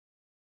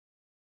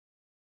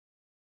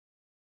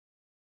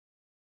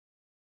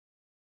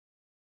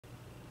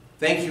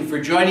Thank you for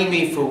joining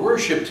me for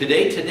worship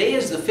today. Today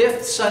is the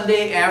 5th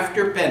Sunday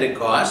after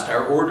Pentecost.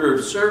 Our order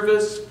of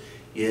service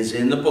is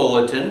in the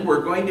bulletin.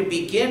 We're going to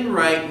begin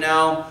right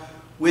now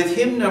with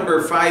hymn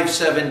number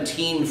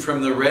 517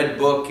 from the Red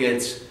Book.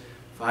 It's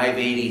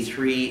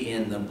 583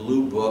 in the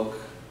Blue Book.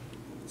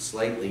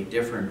 Slightly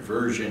different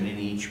version in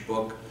each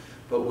book,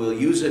 but we'll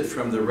use it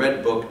from the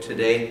Red Book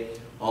today.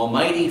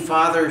 Almighty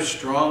Father,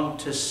 strong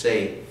to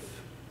save.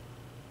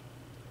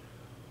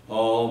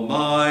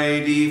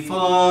 Almighty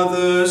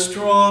Father,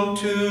 strong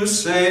to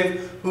save,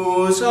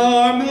 whose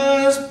arm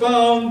has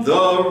bound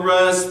the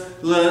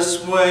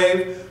restless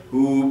wave,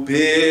 who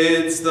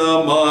bids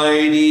the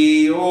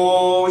mighty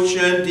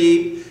ocean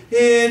deep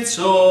its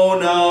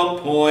own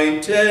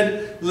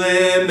appointed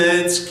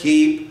limits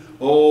keep.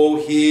 O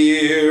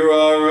hear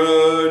our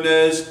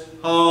earnest,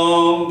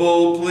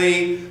 humble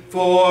plea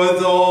for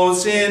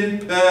those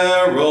in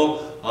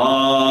peril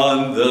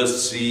on the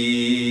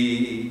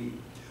sea.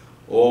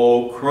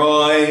 O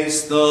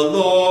Christ, the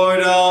Lord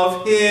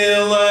of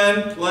hill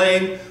and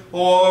plain,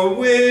 o'er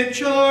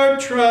which our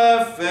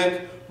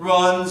traffic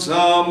runs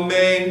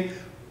amain,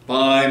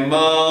 by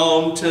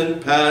mountain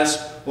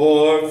pass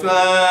or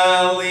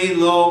valley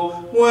low,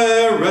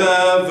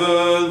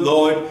 wherever,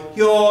 Lord,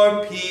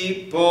 your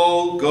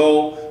people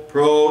go,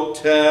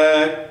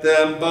 protect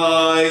them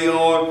by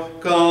your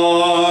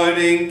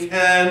guarding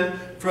hand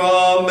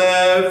from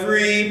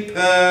every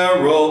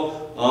peril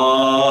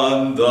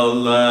on the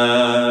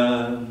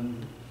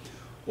land.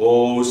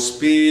 O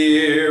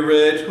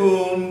Spirit,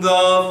 whom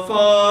the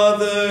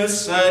Father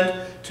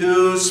sent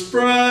to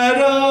spread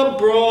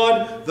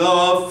abroad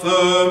the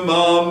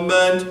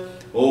firmament,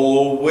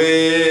 O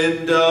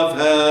wind of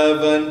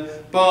heaven,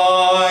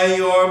 by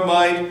your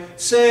might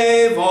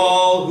save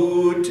all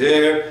who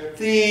dare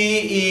the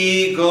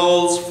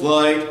eagle's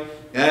flight,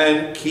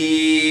 and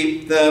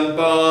keep them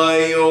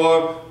by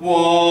your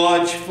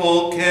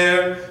watchful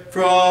care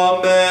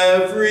from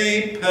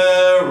every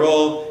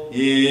peril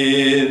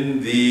in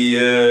the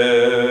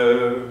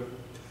air.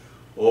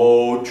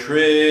 O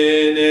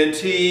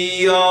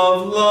Trinity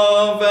of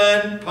love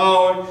and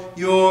power,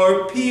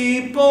 your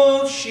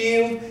people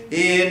shield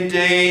in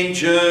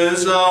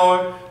danger's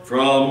hour,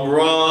 from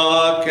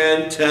rock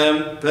and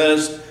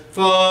tempest,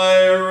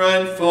 fire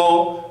and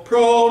foe,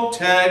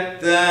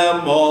 protect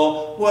them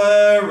all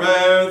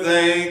where'er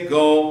they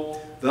go.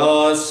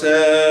 Thus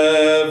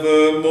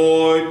evermore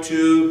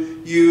to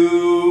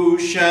you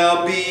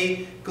shall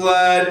be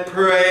glad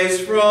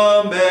praise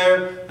from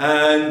air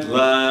and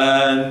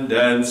land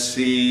and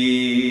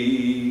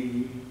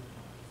sea.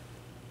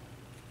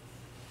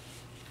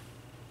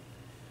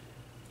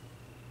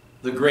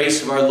 The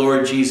grace of our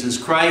Lord Jesus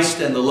Christ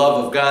and the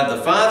love of God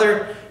the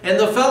Father and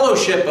the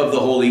fellowship of the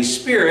Holy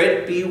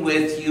Spirit be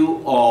with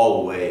you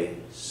always.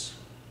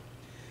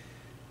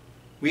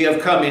 We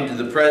have come into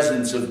the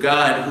presence of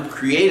God, who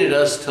created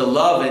us to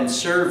love and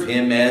serve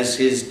him as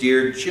his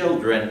dear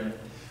children.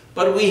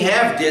 But we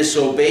have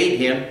disobeyed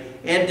him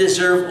and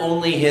deserve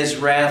only his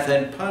wrath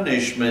and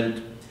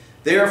punishment.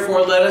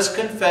 Therefore let us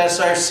confess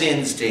our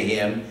sins to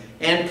him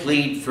and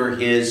plead for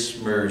his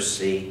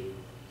mercy.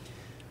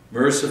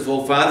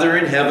 Merciful Father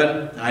in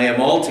heaven, I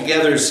am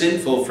altogether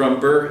sinful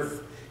from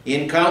birth.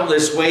 In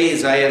countless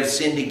ways I have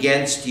sinned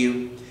against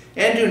you,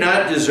 and do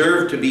not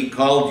deserve to be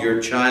called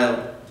your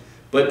child.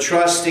 But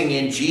trusting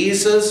in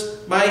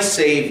Jesus, my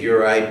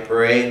Savior, I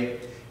pray,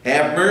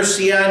 have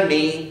mercy on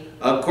me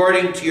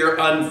according to your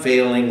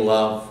unfailing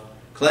love.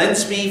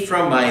 Cleanse me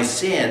from my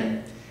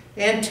sin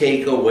and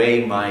take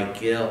away my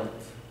guilt.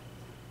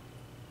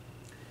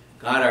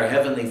 God, our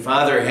Heavenly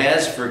Father,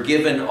 has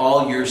forgiven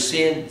all your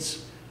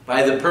sins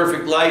by the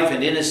perfect life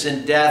and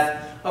innocent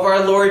death of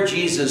our Lord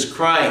Jesus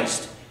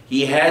Christ.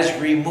 He has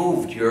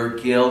removed your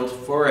guilt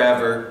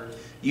forever.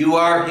 You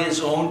are his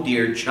own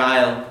dear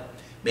child.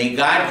 May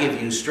God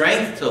give you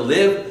strength to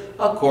live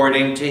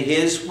according to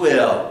his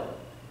will.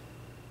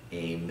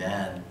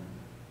 Amen.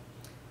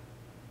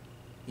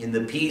 In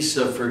the peace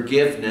of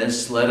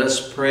forgiveness, let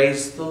us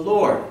praise the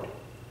Lord.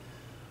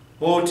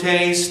 O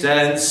taste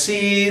and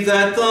see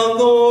that the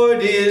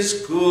Lord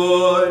is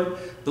good.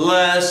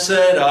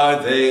 Blessed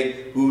are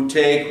they who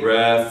take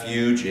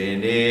refuge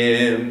in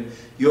him.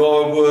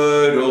 Your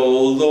word, O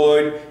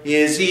Lord,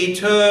 is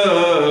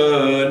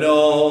eternal.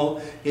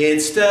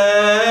 It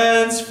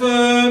stands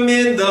firm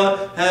in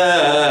the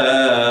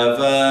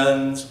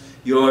heavens.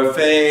 Your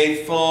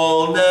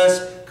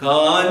faithfulness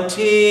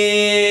continues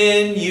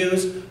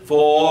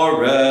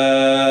forever.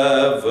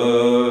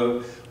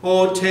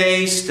 O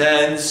taste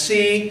and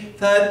see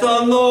that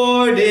the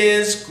Lord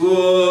is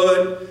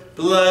good.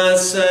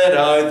 Blessed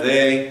are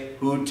they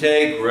who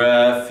take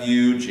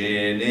refuge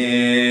in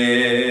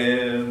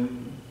him.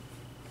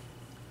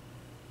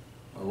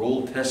 Our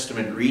Old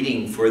Testament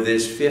reading for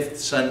this 5th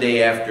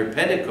Sunday after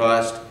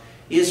Pentecost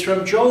is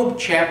from Job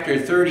chapter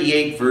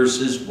 38,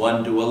 verses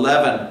 1 to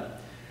 11.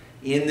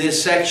 In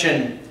this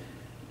section,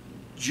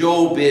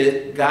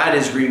 God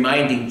is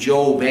reminding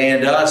Job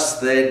and us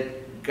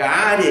that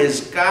God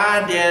is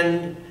God,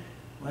 and,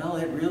 well,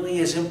 it really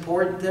is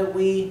important that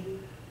we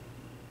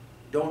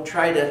don't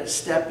try to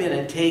step in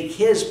and take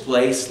his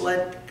place.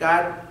 Let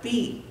God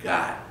be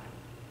God.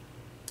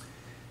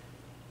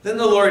 Then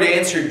the Lord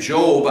answered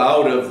Job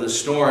out of the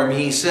storm.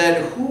 He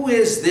said, "Who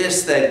is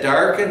this that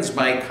darkens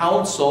my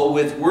counsel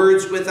with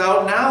words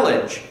without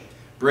knowledge?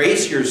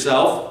 Brace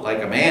yourself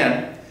like a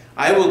man.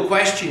 I will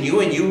question you,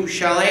 and you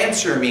shall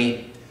answer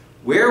me.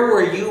 Where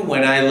were you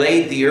when I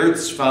laid the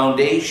earth's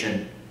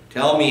foundation?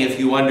 Tell me if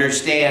you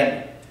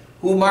understand.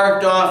 Who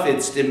marked off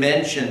its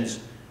dimensions?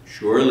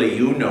 Surely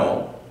you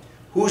know.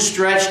 Who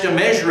stretched a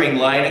measuring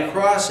line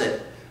across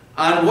it?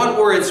 On what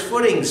were its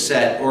footings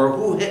set, or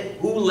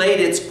who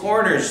laid its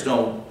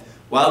cornerstone?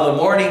 While the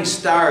morning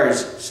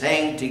stars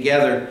sang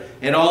together,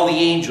 and all the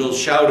angels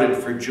shouted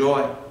for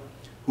joy.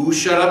 Who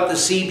shut up the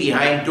sea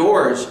behind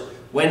doors,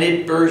 when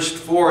it burst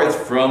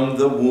forth from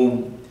the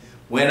womb?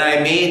 When I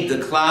made the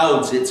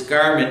clouds its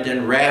garment,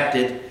 and wrapped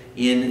it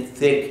in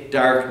thick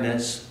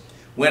darkness?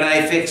 When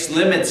I fixed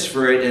limits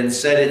for it, and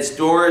set its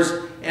doors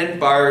and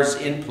bars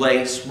in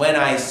place? When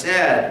I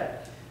said,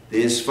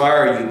 this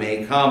far you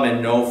may come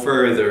and no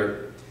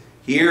further.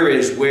 Here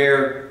is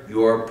where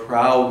your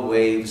proud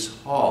waves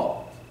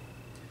halt."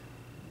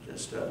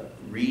 Just a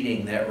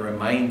reading that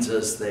reminds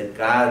us that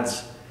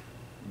God's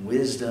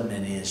wisdom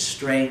and his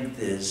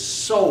strength is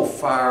so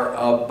far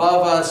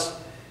above us.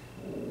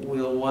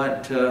 We'll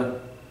want to,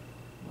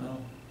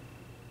 well,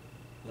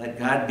 let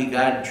God be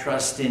God and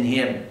trust in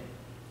him.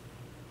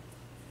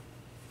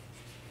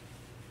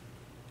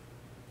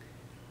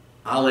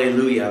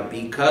 Alleluia.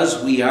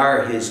 Because we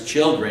are his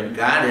children,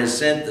 God has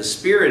sent the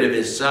Spirit of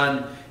his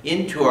Son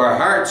into our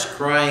hearts,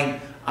 crying,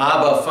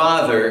 Abba,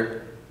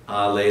 Father.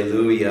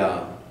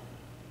 Alleluia.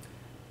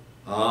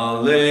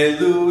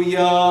 Alleluia,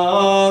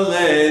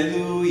 alleluia,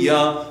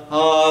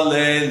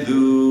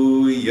 alleluia.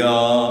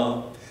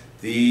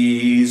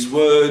 These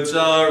words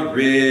are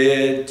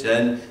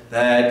written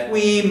that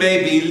we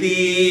may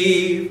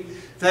believe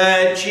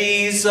that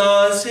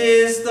Jesus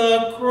is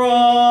the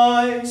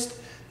Christ,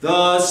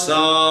 the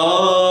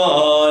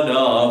Son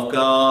of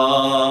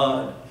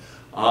God.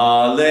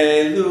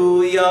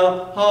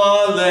 Alleluia,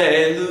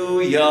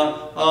 alleluia,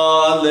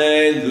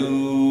 alleluia.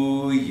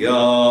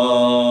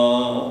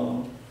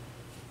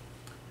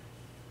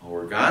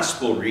 Our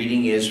gospel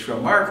reading is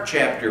from Mark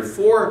chapter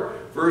 4,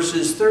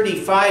 verses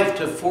 35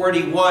 to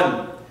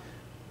 41.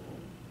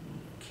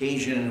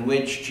 Occasion in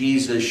which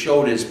Jesus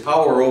showed his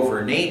power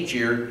over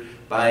nature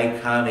by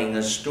calming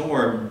a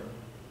storm.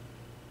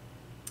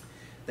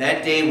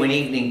 That day when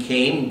evening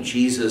came,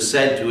 Jesus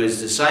said to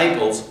his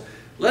disciples,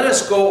 "Let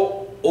us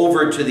go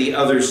over to the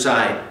other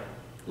side."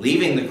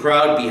 Leaving the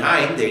crowd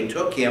behind, they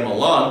took him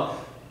along,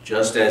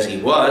 just as he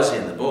was,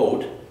 in the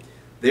boat.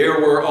 There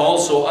were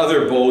also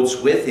other boats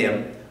with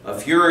him. A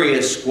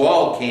furious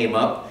squall came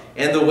up,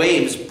 and the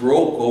waves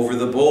broke over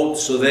the boat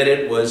so that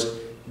it was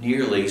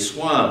nearly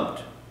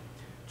swamped.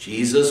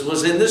 Jesus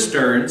was in the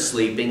stern,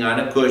 sleeping on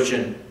a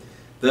cushion.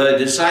 The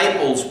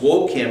disciples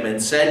woke him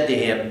and said to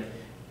him,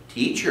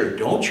 "Teacher,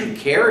 don't you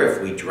care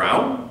if we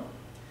drown?"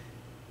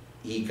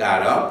 He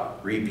got up,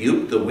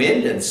 rebuked the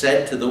wind, and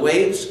said to the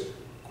waves,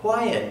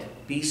 "Quiet,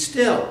 be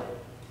still."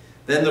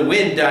 Then the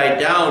wind died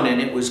down,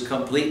 and it was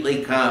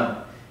completely calm.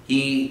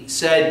 He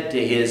said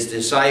to his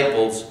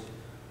disciples,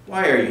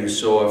 "Why are you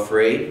so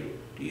afraid?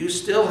 Do you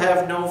still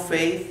have no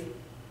faith?"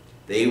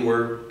 They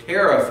were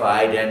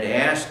terrified and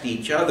asked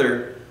each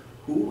other,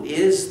 "Who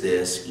is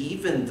this?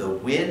 Even the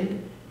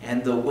wind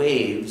and the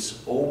waves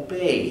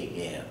obey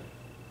him."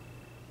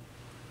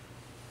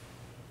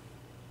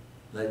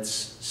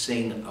 Let's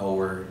sing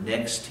our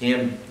next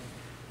hymn.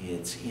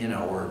 It's in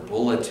our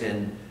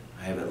bulletin.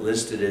 I have it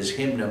listed as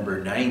hymn number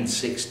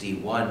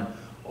 961,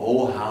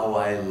 "Oh, How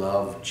I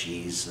Love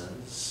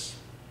Jesus."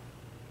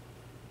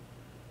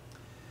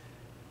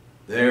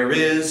 There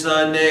is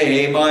a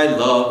name I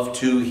love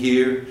to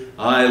hear,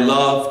 I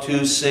love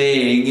to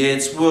sing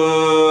its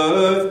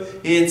worth.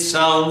 It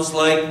sounds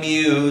like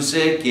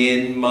music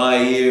in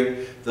my ear,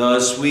 the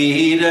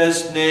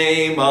sweetest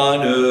name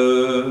on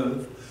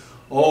earth.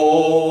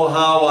 Oh,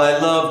 how I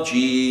love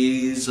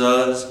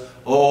Jesus,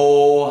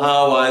 oh,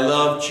 how I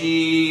love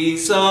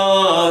Jesus,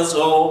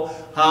 oh,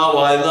 how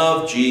I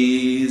love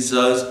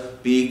Jesus,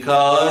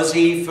 because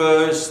he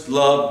first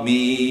loved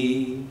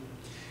me.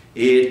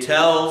 It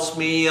tells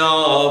me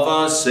of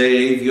a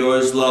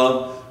Savior's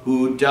love,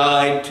 who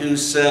died to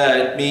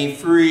set me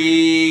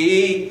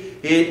free.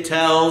 It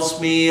tells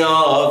me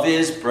of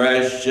his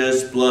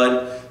precious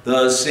blood,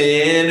 the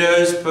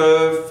sinner's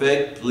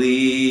perfect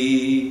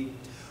plea.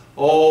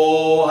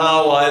 Oh,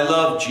 how I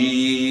love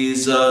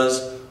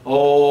Jesus,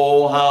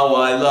 oh, how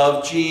I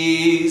love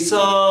Jesus,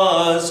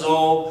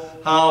 oh,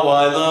 how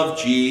I love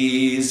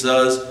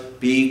Jesus,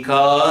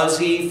 because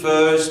he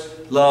first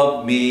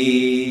loved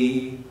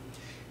me.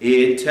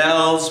 It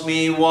tells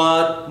me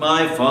what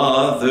my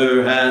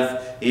Father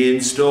hath in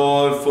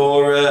store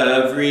for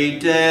every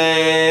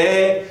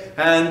day,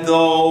 and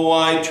though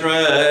I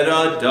tread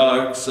a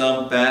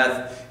darksome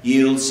path,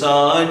 yield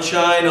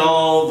sunshine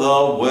all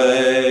the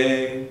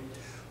way.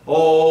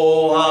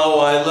 Oh, how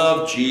I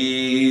love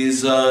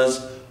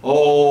Jesus,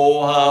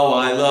 Oh, how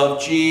I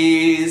love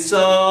Jesus,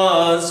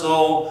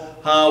 oh,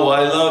 how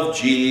I love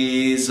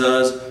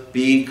Jesus,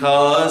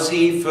 because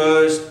he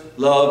first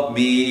loved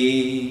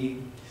me.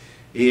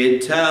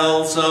 It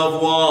tells of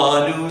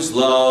one whose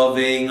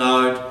loving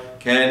heart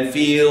can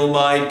feel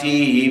my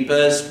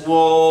deepest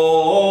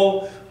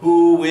woe,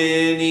 who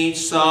in each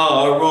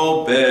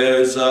sorrow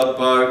bears a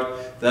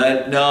part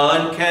that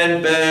none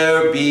can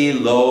bear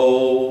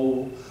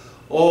below.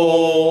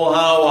 Oh,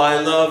 how I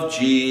love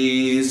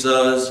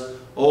Jesus,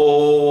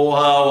 oh,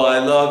 how I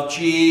love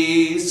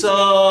Jesus,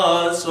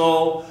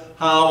 oh,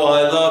 how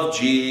I love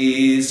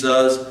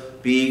Jesus,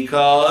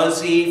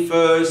 because he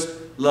first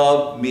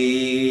loved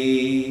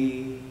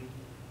me.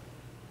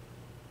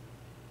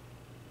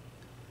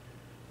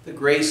 The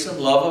grace and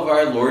love of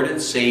our Lord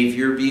and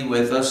Savior be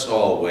with us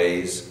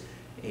always.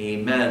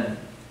 Amen.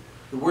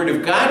 The Word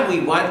of God we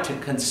want to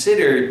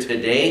consider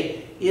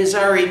today is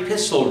our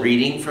epistle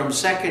reading from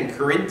 2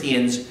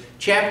 Corinthians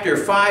chapter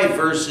 5,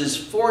 verses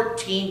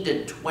 14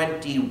 to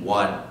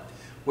 21,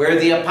 where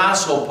the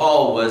Apostle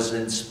Paul was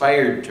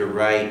inspired to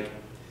write,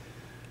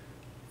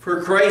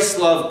 "For Christ's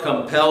love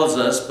compels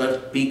us,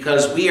 but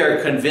because we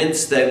are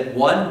convinced that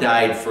one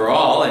died for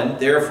all, and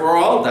therefore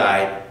all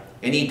died.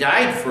 And he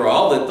died for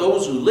all, that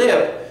those who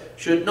live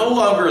should no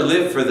longer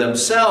live for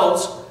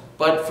themselves,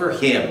 but for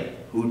him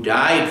who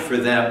died for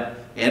them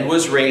and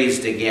was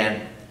raised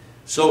again.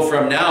 So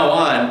from now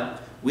on,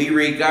 we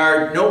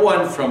regard no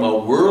one from a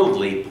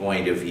worldly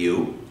point of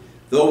view.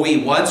 Though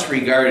we once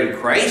regarded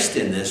Christ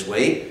in this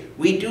way,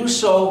 we do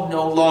so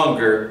no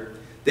longer.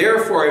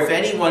 Therefore, if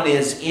anyone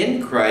is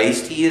in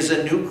Christ, he is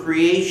a new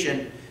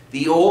creation.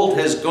 The old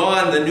has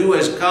gone, the new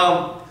has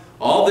come.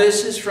 All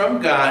this is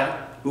from God,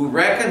 who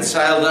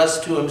reconciled us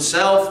to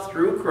himself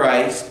through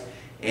Christ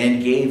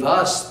and gave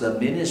us the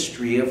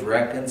ministry of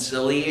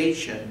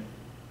reconciliation.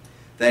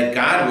 That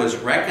God was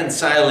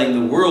reconciling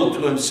the world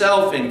to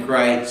himself in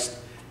Christ,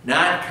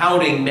 not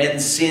counting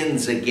men's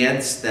sins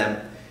against them,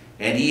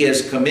 and he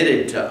has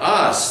committed to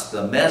us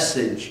the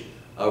message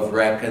of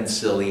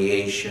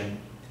reconciliation.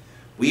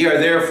 We are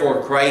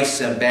therefore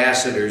Christ's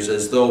ambassadors,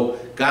 as though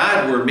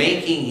God were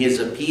making his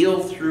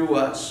appeal through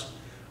us.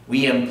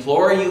 We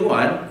implore you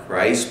on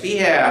Christ's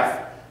behalf,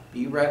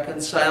 be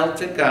reconciled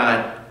to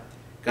God.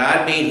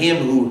 God made him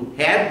who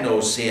had no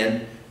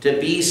sin to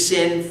be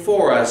sin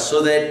for us,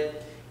 so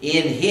that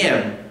in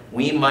him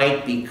we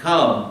might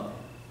become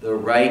the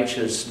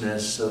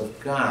righteousness of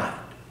God."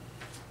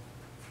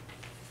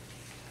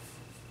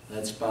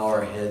 Let's bow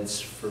our heads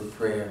for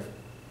prayer.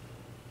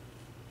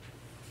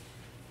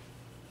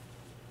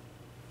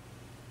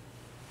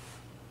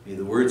 May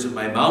the words of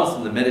my mouth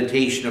and the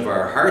meditation of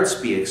our hearts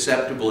be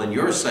acceptable in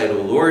your sight,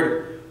 O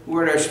Lord, who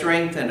art our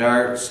strength and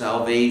our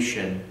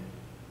salvation.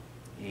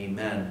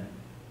 Amen.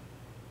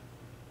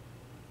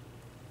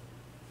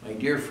 My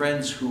dear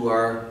friends who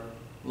are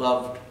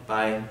loved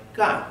by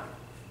God,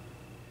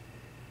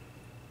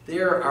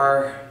 there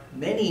are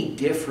many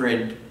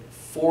different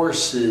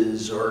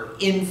forces or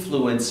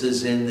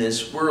influences in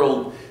this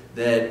world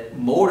that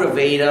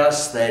motivate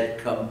us, that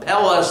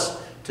compel us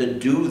to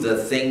do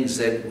the things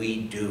that we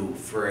do.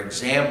 For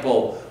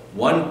example,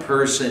 one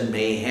person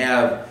may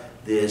have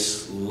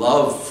this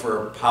love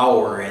for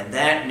power, and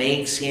that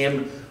makes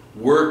him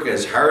work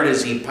as hard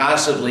as he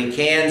possibly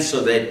can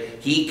so that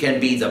he can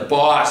be the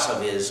boss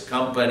of his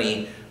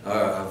company,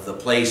 of the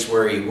place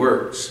where he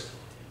works.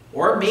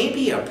 Or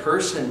maybe a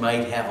person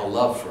might have a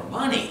love for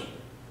money,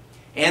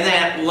 and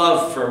that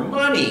love for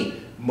money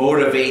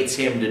motivates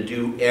him to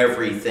do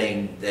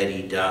everything that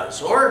he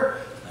does. Or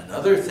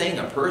another thing,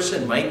 a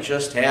person might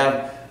just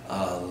have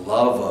a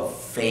love of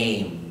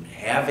fame,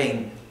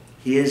 having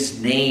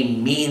his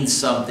name means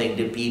something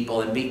to people,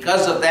 and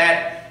because of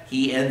that,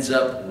 he ends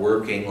up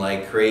working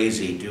like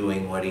crazy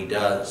doing what he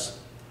does.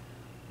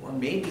 Or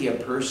maybe a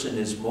person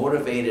is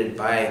motivated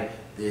by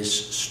this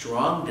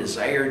strong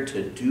desire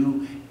to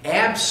do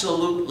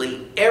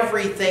absolutely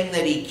everything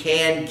that he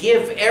can,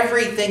 give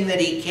everything that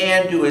he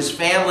can to his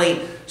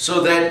family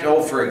so that,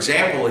 for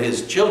example,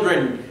 his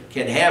children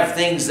can have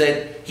things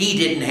that he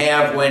didn't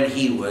have when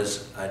he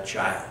was a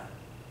child.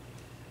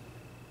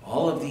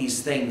 All of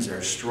these things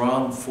are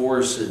strong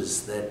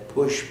forces that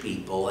push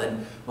people.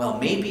 And, well,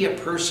 maybe a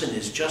person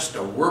is just a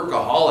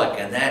workaholic,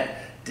 and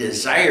that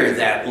desire,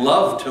 that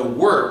love to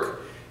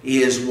work,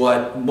 is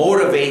what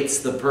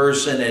motivates the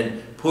person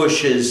and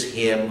pushes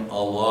him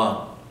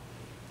along.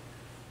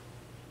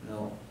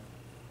 Well,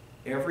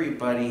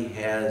 everybody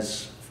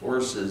has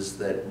forces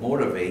that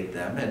motivate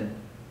them, and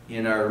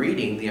in our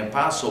reading, the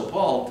Apostle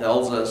Paul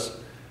tells us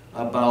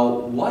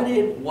about what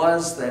it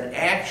was that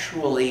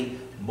actually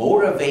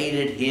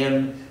motivated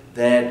him,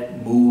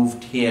 that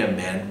moved him.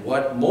 And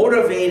what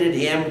motivated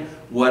him,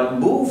 what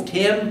moved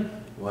him,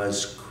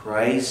 was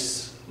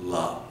Christ's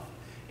love.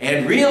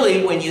 And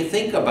really, when you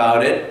think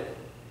about it,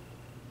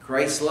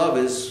 Christ's love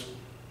is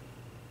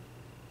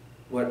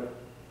what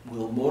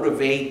will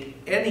motivate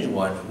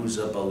anyone who's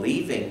a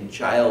believing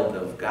child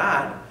of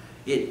God.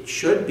 It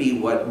should be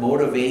what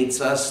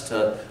motivates us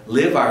to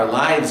live our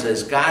lives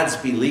as God's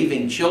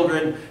believing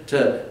children,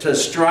 to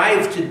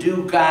strive to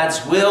do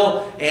God's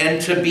will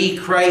and to be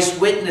Christ's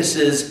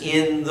witnesses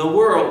in the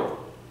world.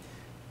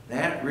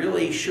 That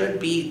really should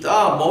be the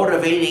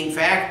motivating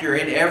factor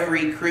in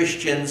every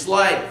Christian's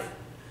life.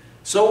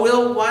 So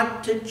we'll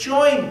want to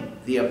join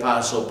the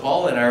Apostle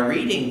Paul in our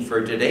reading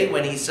for today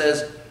when he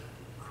says,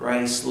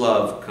 Christ's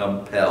love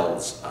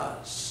compels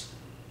us.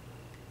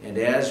 And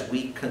as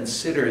we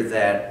consider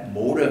that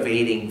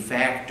motivating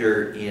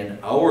factor in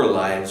our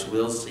lives,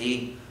 we'll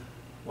see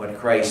what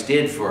Christ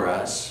did for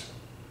us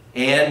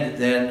and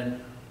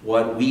then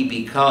what we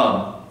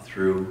become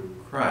through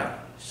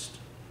Christ.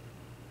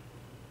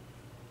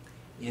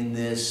 In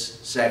this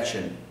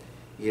section,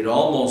 it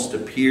almost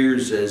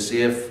appears as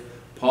if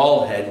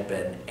Paul had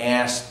been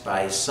asked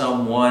by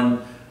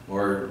someone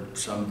or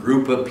some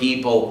group of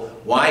people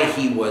why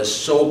he was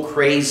so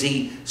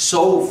crazy,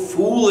 so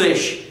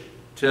foolish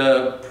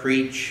to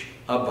preach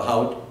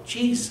about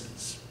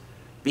Jesus.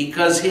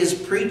 Because his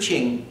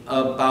preaching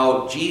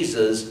about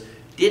Jesus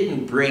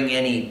didn't bring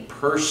any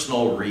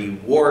personal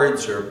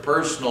rewards or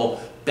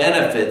personal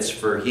benefits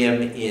for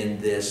him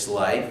in this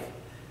life.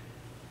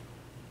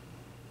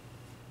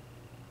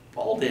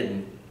 Paul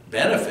didn't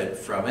benefit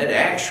from it.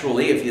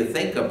 Actually, if you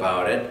think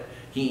about it,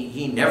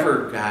 he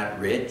never got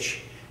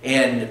rich.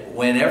 And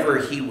whenever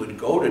he would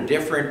go to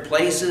different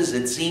places,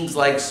 it seems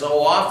like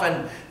so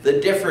often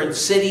the different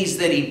cities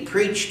that he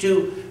preached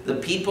to, the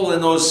people in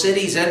those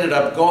cities ended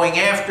up going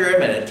after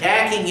him and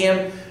attacking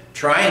him,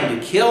 trying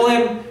to kill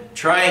him,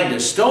 trying to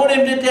stone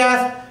him to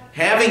death,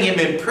 having him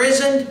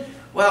imprisoned.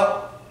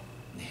 Well,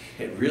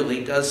 it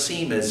really does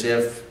seem as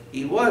if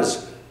he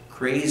was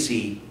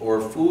crazy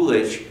or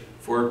foolish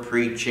for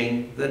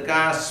preaching the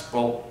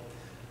gospel.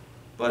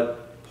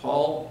 But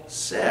Paul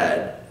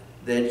said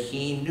that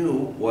he knew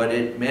what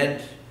it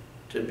meant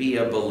to be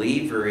a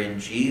believer in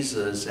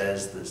Jesus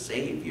as the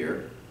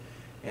Savior.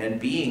 And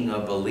being a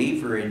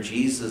believer in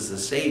Jesus the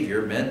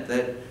Savior meant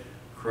that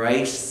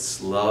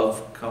Christ's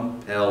love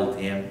compelled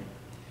him.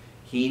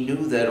 He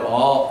knew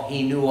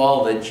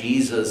all that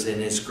Jesus in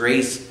his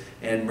grace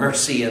and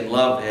mercy and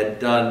love had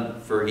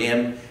done for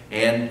him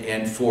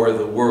and for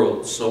the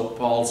world. So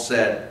Paul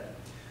said,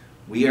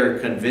 we are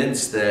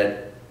convinced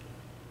that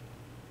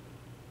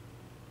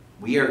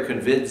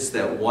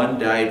one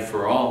died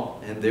for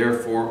all, and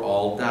therefore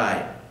all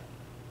died.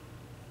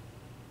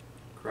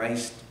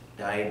 Christ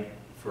died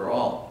for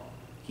all.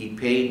 He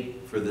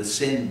paid for the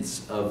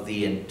sins of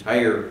the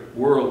entire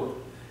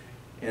world.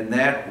 And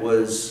that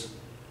was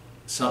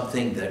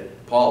something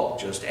that Paul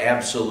just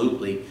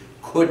absolutely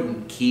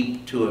couldn't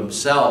keep to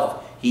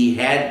himself. He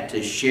had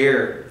to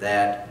share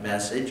that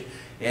message.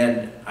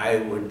 And I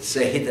would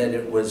say that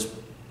it was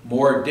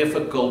more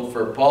difficult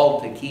for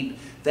Paul to keep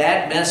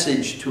that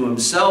message to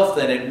himself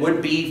than it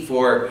would be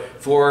for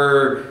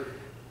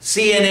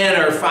CNN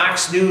or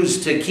Fox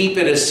News to keep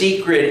it a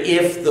secret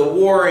if the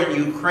war in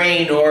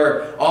Ukraine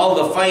or all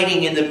the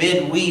fighting in the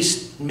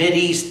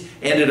Mideast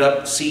ended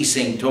up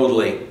ceasing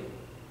totally.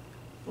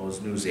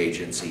 Those news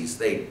agencies,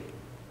 they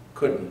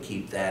couldn't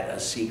keep that a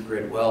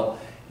secret. Well,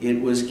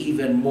 it was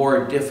even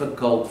more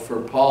difficult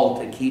for Paul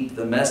to keep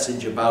the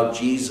message about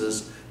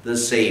Jesus, the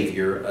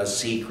Savior, a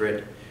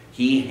secret.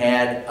 He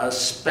had a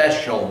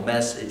special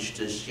message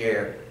to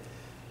share.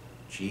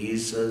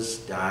 Jesus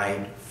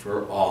died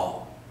for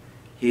all.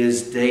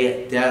 His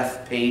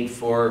death paid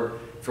for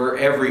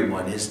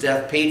everyone. His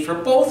death paid for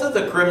both of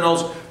the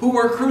criminals who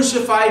were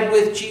crucified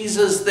with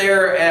Jesus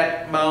there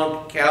at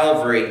Mount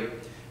Calvary.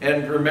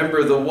 And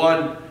remember, the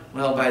one,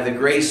 well, by the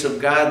grace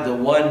of God, the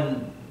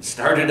one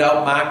started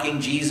out mocking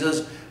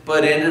Jesus,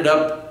 but ended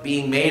up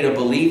being made a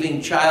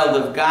believing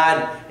child of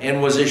God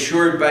and was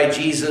assured by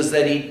Jesus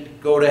that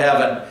he'd go to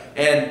heaven.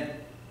 And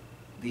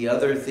the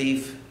other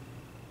thief,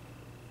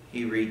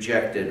 he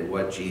rejected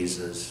what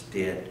Jesus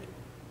did.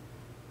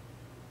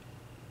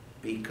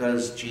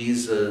 Because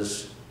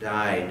Jesus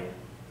died,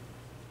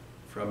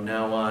 from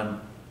now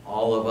on,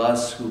 all of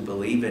us who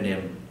believe in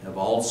him have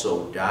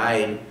also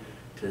died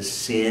to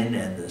sin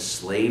and the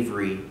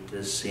slavery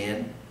to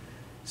sin.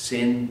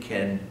 Sin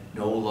can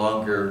no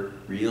longer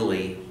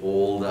really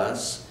hold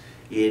us.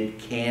 It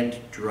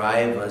can't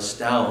drive us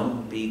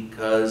down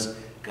because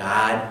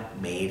God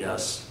made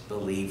us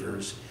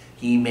believers.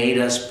 He made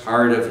us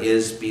part of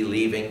his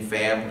believing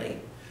family.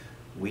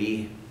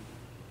 We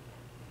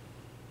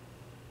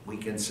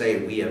can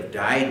say we have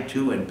died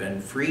to and been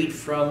freed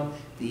from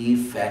the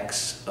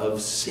effects of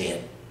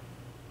sin.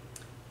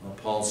 Well,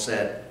 Paul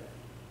said,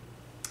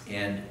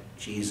 and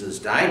Jesus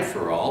died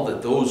for all,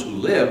 that those who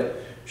live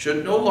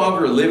should no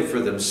longer live for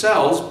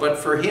themselves, but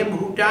for him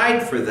who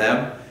died for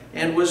them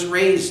and was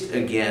raised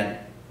again.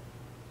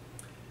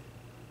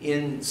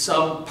 In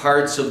some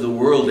parts of the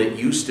world it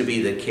used to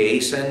be the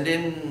case, and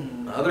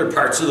in other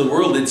parts of the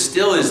world it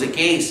still is the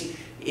case,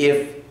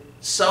 if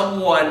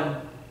someone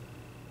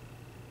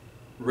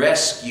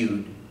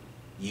rescued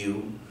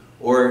you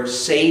or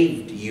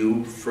saved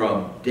you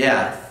from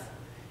death,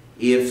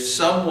 if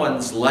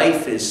someone's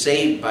life is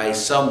saved by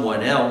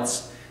someone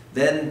else,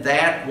 then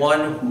that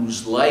one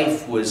whose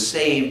life was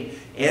saved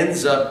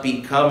ends up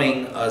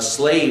becoming a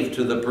slave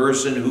to the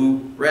person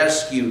who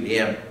rescued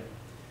him.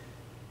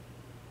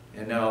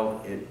 And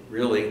now it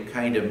really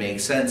kind of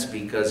makes sense,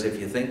 because if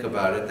you think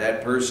about it,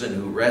 that person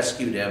who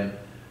rescued him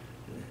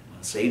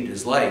saved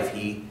his life.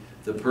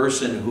 The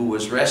person who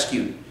was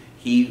rescued,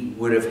 he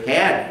would have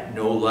had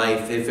no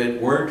life if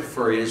it weren't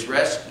for his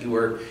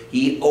rescuer.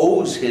 He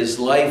owes his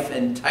life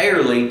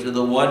entirely to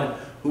the one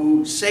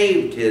who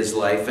saved his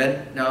life.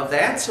 And now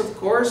that's, of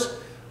course,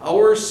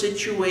 our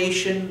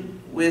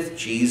situation with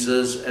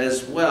Jesus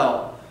as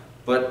well,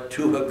 but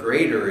to a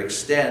greater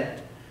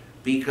extent,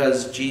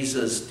 because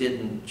Jesus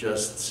didn't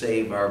just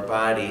save our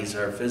bodies,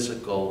 our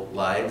physical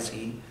lives,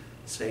 he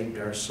saved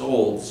our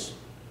souls.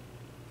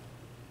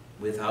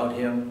 Without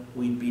him,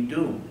 we'd be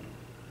doomed.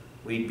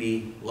 We'd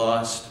be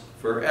lost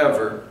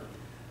forever.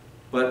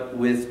 But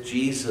with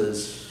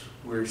Jesus,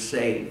 we're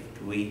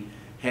saved. We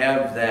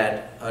have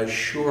that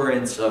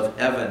assurance of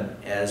heaven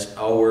as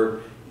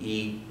our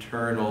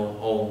eternal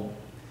home.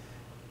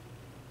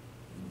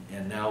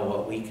 And now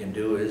what we can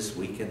do is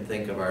we can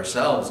think of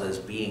ourselves as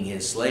being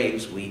his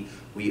slaves. We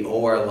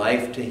owe our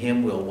life to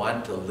him. We'll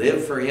want to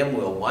live for him.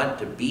 We'll want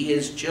to be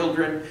his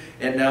children.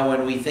 And now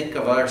when we think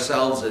of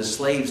ourselves as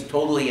slaves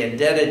totally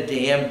indebted to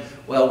him,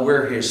 well,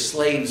 we're his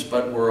slaves,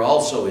 but we're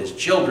also his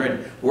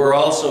children. We're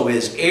also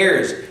his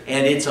heirs.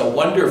 And it's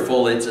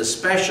a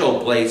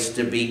special place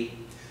to be.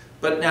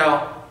 But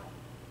now,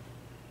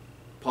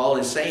 Paul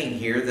is saying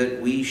here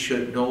that we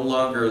should no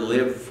longer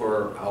live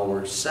for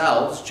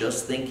ourselves,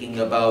 just thinking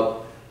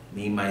about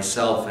me,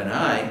 myself, and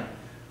I.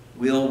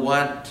 We'll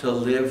want to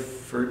live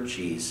for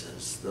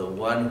Jesus, the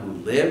one who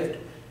lived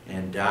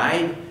and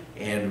died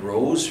and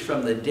rose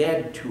from the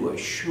dead to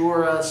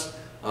assure us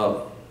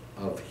of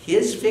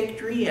his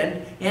victory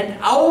and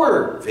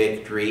our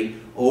victory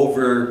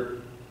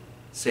over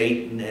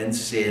Satan and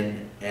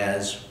sin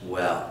as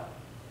well.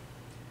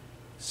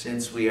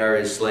 Since we are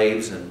his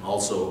slaves and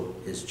also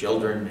his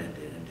children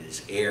and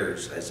his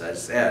heirs, as I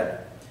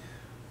said,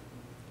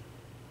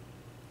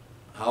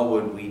 how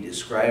would we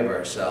describe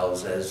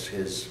ourselves? As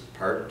his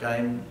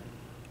part-time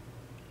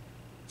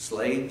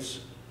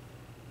slaves,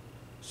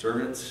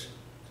 servants,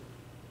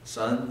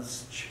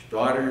 sons,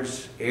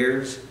 daughters,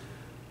 heirs?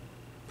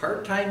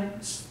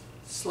 Part-time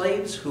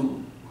slaves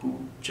who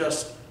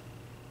just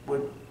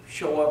would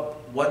show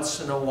up once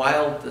in a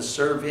while to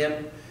serve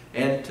him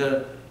and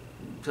to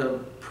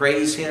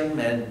praise him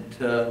and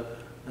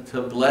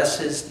to bless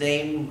his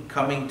name,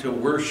 coming to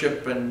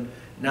worship and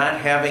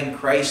not having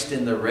Christ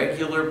in the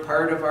regular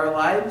part of our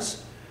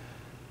lives?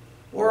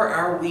 Or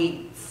are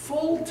we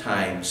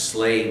full-time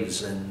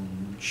slaves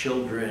and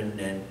children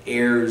and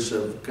heirs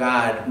of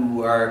God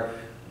who are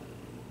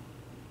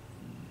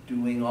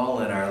doing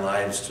all in our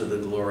lives to the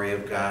glory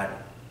of God,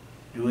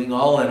 doing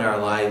all in our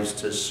lives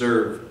to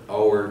serve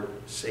our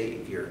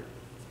Savior?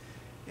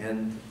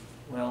 And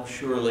well,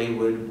 surely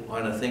we'd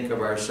want to think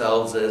of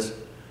ourselves as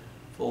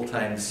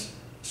full-time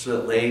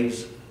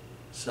slaves,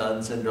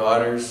 sons and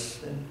daughters,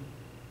 and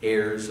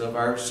heirs of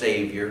our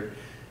Savior.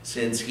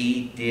 Since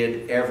he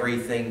did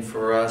everything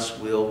for us,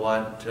 we'll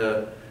want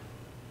to,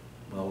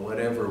 well,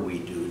 whatever we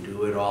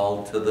do it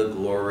all to the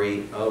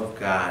glory of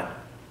God.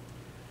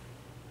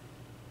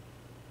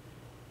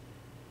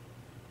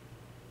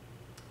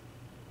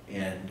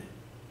 And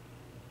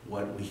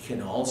what we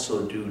can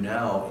also do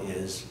now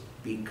is,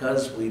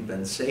 because we've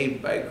been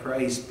saved by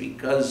Christ,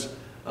 because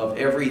of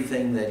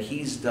everything that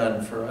he's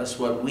done for us,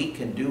 what we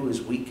can do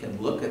is we can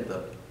look at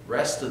the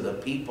rest of the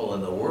people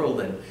in the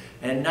world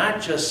and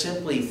not just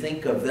simply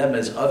think of them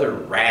as other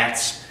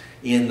rats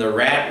in the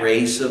rat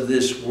race of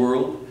this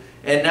world,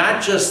 and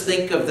not just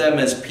think of them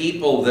as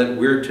people that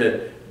we're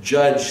to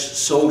judge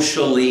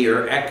socially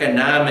or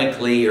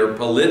economically or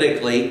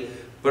politically,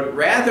 but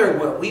rather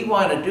what we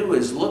want to do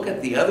is look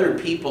at the other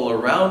people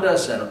around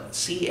us and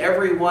see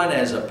everyone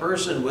as a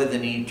person with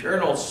an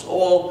eternal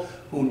soul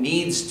who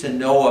needs to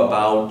know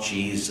about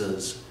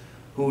Jesus,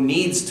 who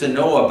needs to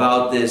know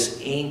about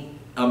this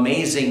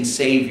amazing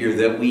Savior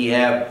that we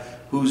have,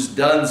 who's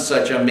done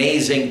such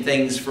amazing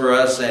things for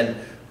us and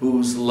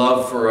whose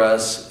love for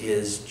us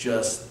is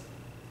just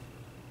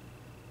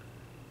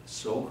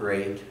so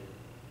great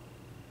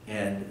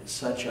and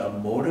such a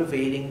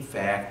motivating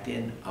fact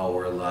in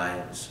our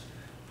lives.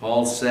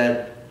 Paul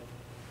said,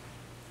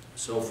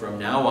 "So from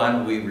now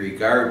on we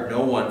regard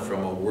no one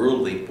from a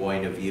worldly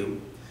point of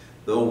view.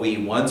 Though we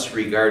once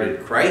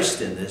regarded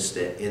Christ in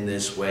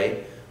this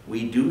way,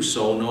 we do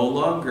so no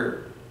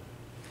longer."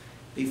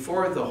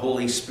 Before the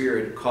Holy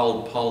Spirit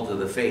called Paul to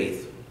the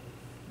faith,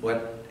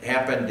 what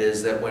happened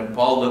is that when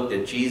Paul looked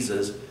at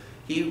Jesus,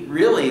 he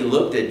really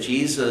looked at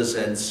Jesus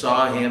and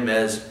saw him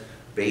as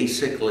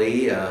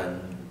basically a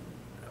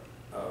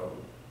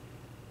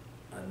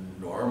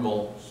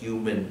normal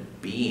human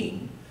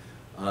being,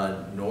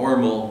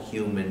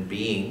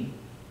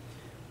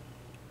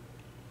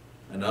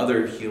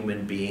 another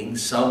human being,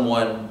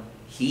 someone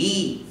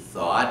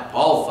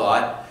Paul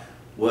thought,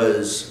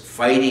 was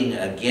fighting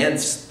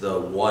against the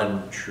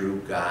one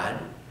true God.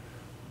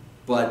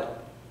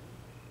 But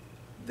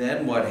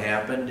then what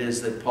happened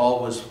is that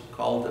Paul was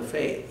called to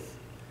faith.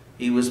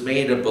 He was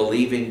made a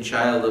believing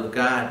child of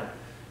God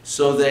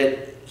so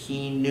that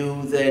he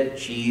knew that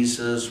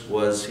Jesus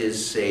was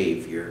his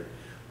Savior,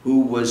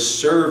 who was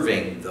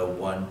serving the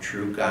one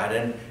true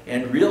God.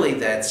 And really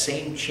that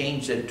same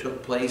change that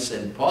took place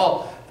in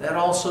Paul, that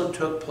also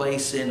took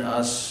place in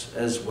us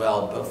as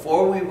well.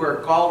 Before we were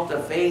called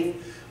to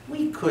faith,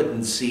 we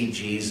couldn't see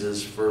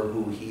Jesus for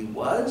who he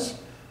was.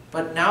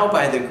 But now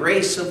by the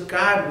grace of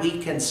God,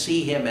 we can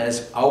see him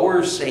as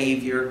our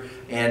Savior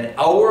and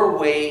our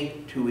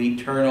way to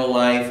eternal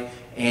life.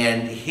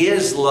 And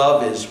his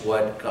love is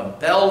what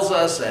compels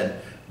us and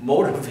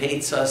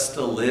motivates us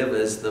to live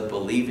as the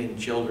believing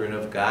children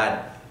of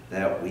God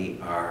that we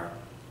are.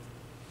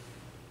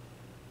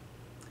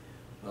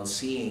 Well,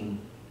 seeing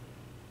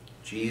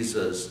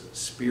Jesus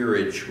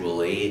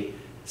spiritually,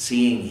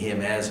 seeing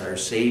him as our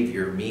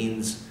Savior,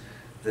 means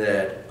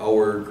that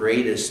our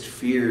greatest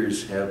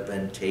fears have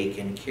been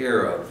taken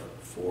care of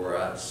for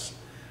us.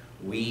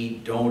 We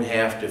don't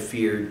have to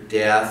fear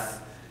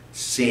death,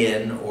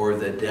 sin, or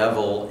the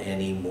devil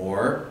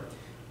anymore.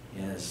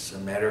 As a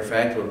matter of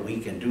fact, what we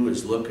can do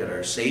is look at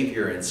our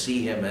Savior and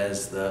see him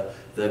as the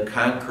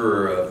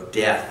conqueror of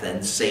death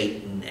and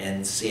Satan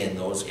and sin,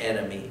 those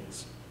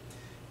enemies.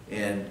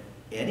 And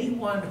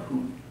anyone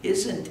who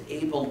isn't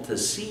able to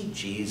see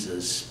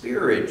Jesus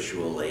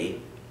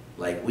spiritually,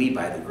 like we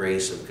by the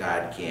grace of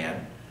God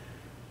can,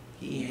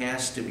 he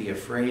has to be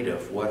afraid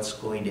of what's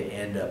going to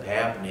end up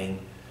happening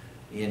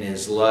in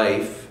his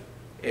life.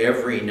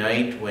 Every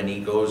night when he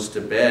goes to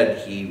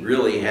bed, he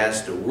really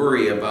has to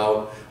worry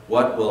about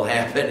what will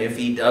happen if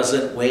he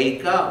doesn't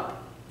wake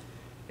up.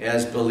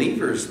 As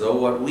believers, though,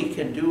 what we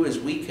can do is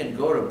we can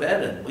go to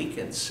bed and we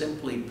can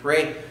simply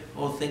pray.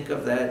 Oh, think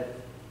of that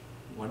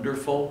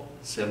wonderful,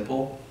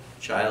 simple,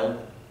 child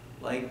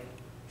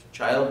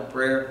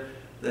prayer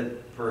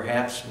that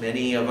perhaps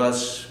many of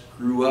us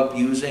grew up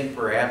using,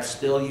 perhaps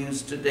still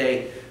use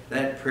today.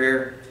 That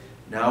prayer,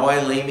 now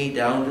I lay me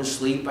down to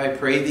sleep. I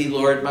pray thee,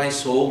 Lord, my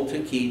soul to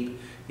keep.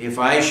 If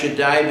I should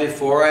die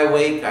before I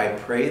wake, I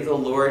pray the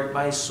Lord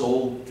my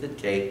soul to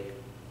take.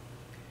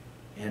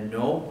 And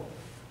know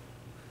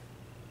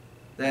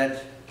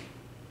that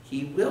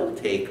he will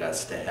take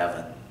us to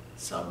heaven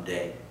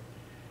someday.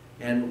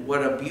 And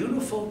what a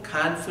beautiful,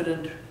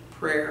 confident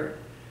prayer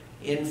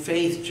in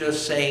faith,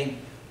 just saying,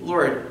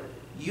 Lord,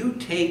 you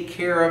take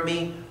care of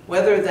me,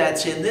 whether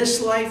that's in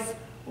this life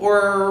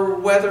or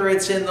whether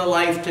it's in the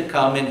life to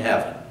come in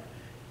heaven.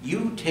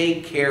 You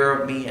take care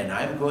of me, and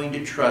I'm going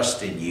to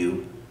trust in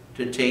you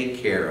to take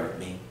care of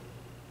me.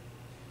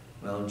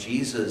 Well,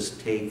 Jesus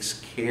takes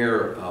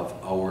care of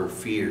our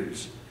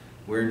fears.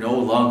 We're no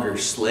longer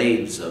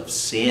slaves of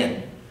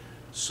sin.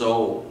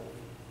 So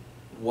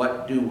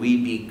what do we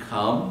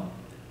become?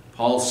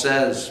 Paul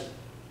says,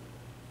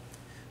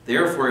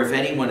 therefore, if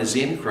anyone is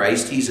in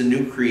Christ, he's a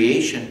new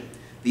creation.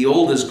 The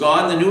old is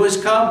gone, the new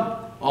has come.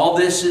 All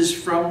this is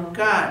from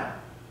God.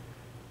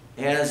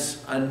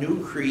 As a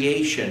new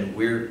creation,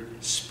 we're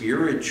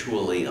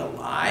spiritually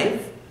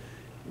alive.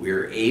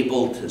 We're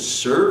able to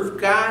serve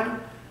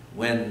God.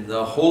 When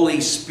the Holy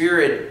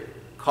Spirit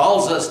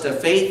calls us to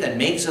faith and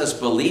makes us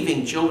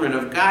believing children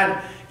of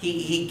God,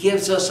 He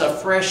gives us a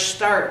fresh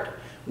start.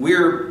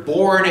 We're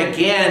born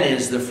again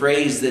is the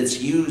phrase that's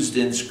used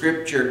in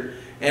Scripture.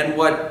 And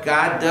what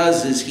God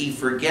does is He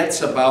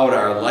forgets about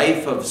our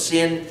life of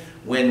sin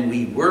when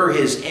we were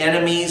His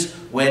enemies,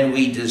 when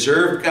we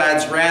deserved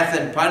God's wrath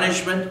and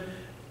punishment.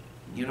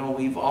 You know,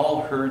 we've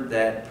all heard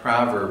that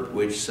proverb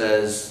which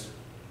says,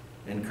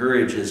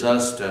 encourages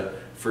us to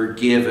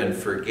forgive and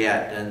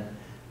forget. And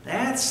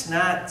that's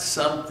not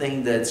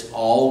something that's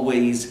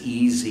always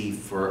easy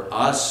for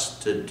us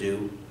to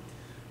do.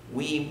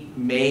 We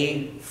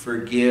may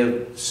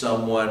forgive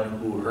someone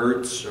who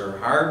hurts or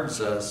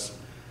harms us,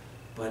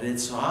 but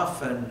it's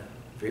often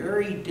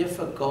very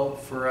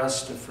difficult for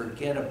us to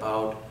forget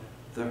about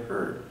the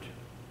hurt.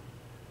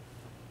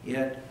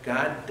 Yet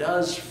God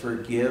does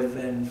forgive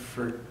and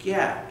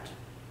forget.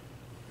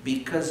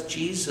 Because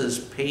Jesus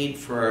paid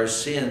for our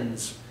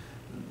sins,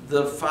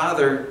 the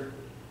Father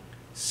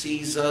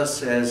sees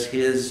us as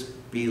His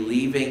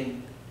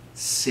believing,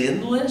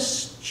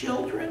 sinless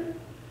children.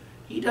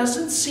 He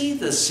doesn't see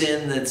the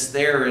sin that's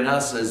there in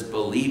us as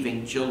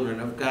believing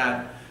children of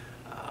God.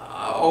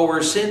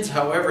 Our sins,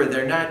 however,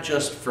 they're not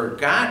just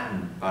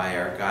forgotten by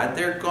our God,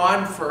 they're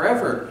gone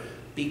forever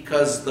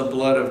because the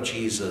blood of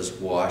Jesus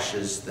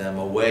washes them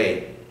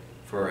away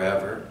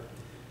forever.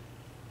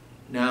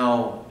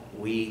 Now,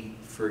 we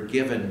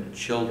forgiven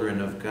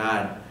children of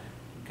God,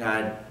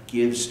 God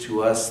gives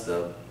to us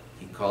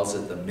He calls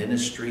it the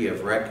ministry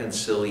of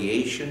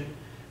reconciliation,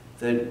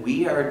 that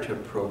we are to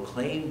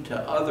proclaim to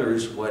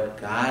others what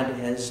God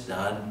has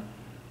done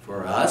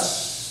for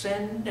us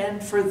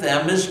and for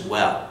them as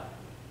well.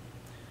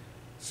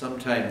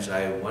 Sometimes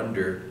I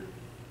wonder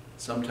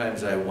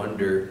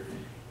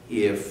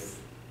if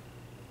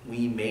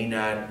we may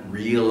not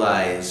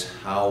realize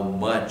how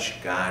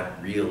much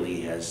God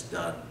really has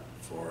done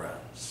for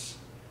us.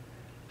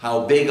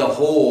 how big a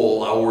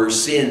hole our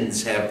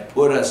sins have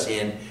put us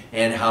in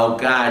and how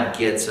God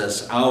gets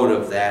us out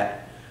of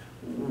that.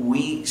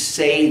 We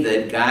say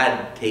that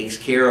God takes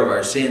care of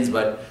our sins,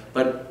 but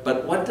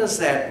what does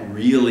that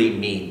really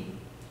mean?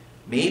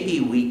 Maybe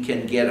we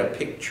can get a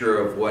picture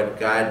of what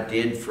God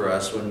did for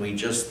us when we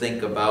just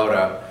think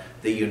about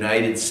the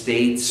United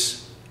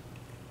States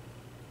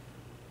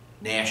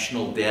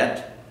national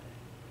debt.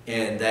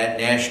 And that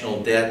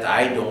national debt,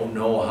 I don't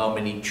know how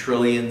many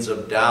trillions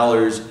of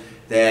dollars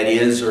that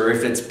is, or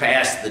if it's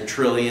past the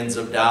trillions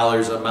of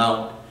dollars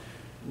amount.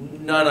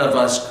 None of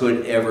us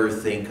could ever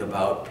think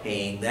about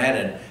paying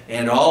that.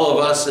 And all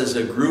of us as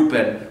a group,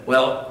 and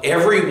well,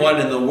 everyone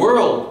in the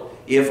world,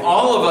 if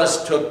all of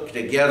us took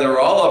together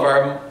all of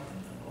our,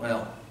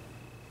 well,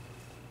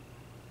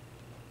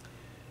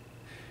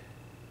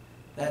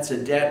 that's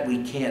a debt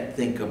we can't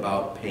think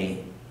about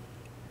paying.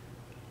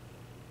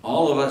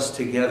 All of us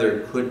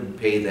together couldn't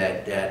pay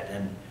that debt.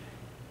 And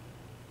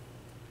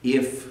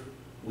if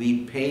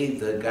we pay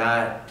to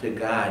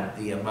God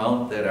the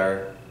amount that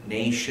our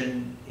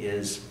nation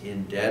is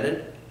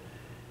indebted,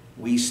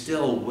 we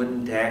still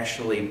wouldn't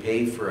actually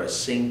pay for a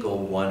single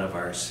one of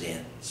our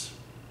sins.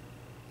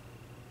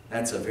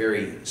 That's a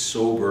very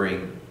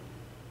sobering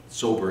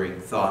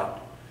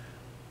thought.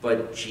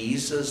 But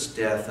Jesus'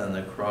 death on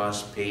the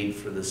cross paid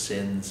for the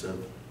sins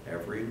of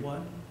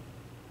everyone.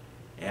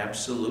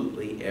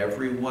 Absolutely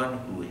everyone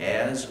who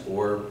has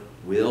or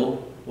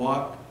will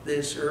walk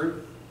this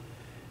earth.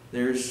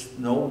 There's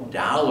no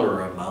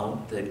dollar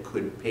amount that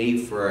could pay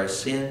for our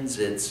sins.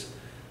 It's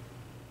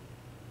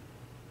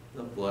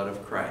the blood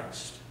of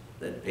Christ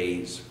that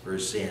pays for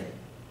sin.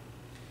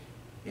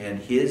 And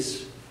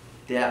his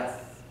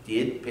death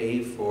did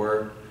pay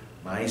for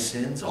my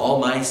sins,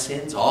 all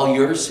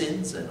your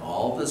sins, and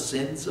all the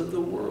sins of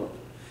the world.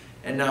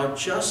 And now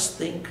just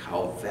think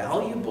how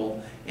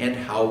valuable and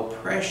how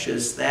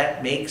precious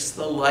that makes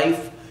the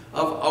life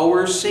of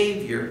our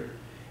Savior.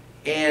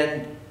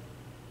 And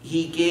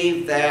he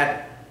gave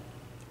that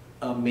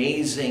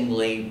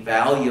amazingly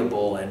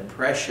valuable and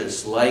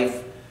precious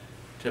life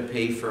to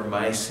pay for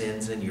my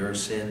sins and your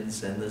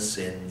sins and the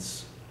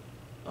sins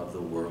of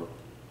the world.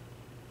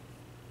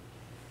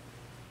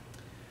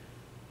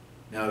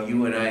 Now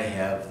you and I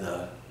have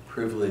the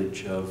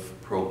privilege of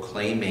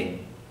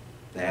proclaiming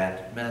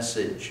that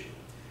message.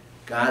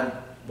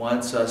 God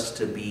wants us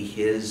to be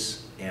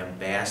his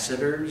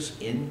ambassadors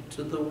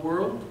into the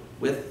world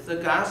with the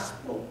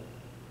gospel.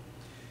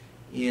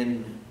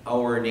 In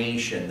our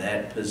nation,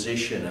 that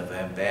position of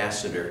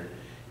ambassador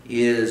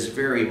is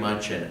very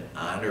much an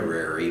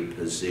honorary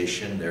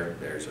position.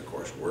 There's, of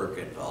course, work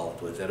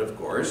involved with it, of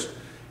course.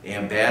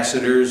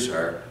 Ambassadors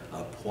are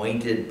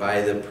appointed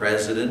by the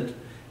president,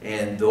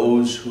 and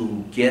those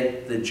who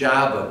get the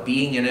job of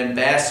being an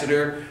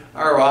ambassador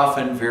are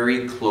often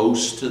very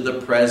close to the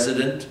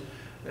president,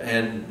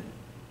 and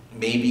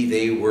maybe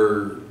they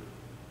were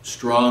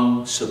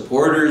strong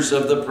supporters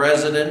of the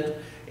president,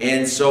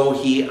 and so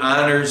he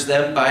honors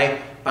them by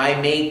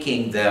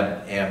making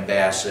them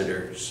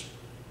ambassadors.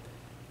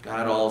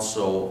 God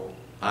also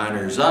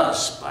honors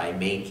us by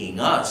making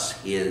us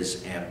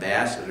his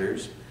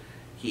ambassadors.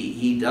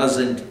 He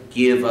doesn't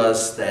give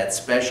us that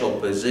special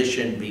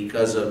position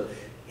because of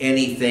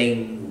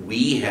anything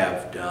we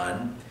have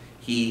done.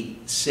 He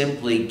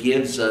simply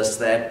gives us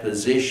that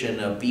position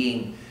of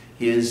being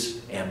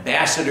his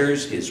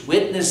ambassadors, his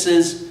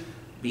witnesses,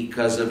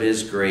 because of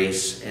his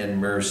grace and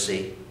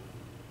mercy.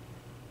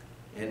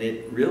 And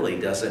it really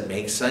doesn't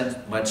make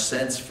much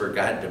sense for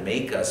God to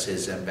make us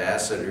his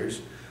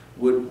ambassadors.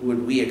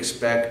 Would we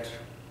expect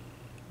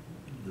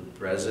the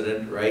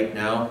president right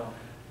now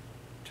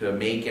to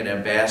make an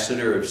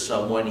ambassador of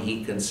someone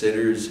he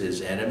considers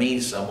his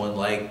enemy, someone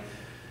like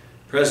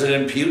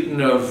President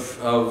Putin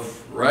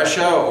of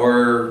Russia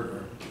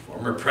or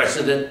former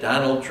President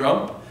Donald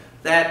Trump?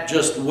 That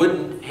just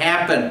wouldn't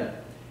happen.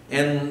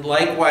 And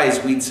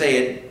likewise, we'd say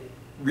it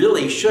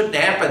really shouldn't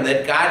happen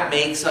that God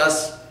makes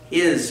us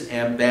his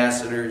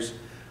ambassadors.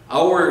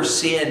 Our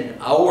sin,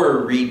 our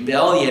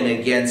rebellion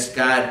against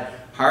God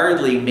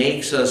hardly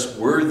makes us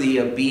worthy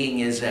of being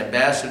his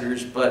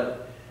ambassadors,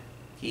 but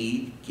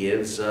he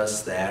gives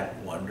us that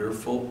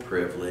wonderful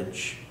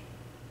privilege.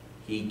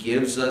 He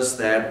gives us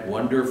that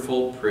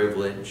wonderful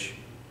privilege.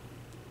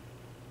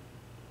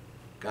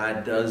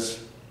 God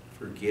does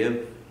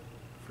forget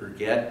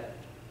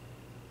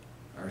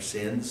our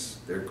sins.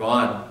 They're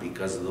gone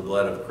because of the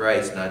blood of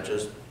Christ, not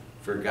just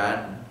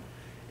forgotten.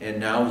 And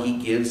now he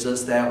gives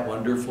us that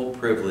wonderful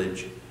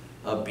privilege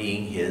of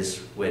being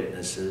his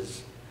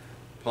witnesses.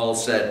 Paul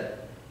said,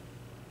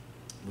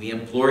 "We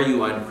implore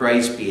you on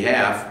Christ's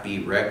behalf, be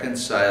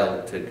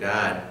reconciled to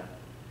God."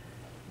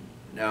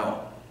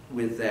 Now,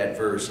 with that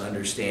verse,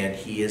 understand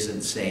he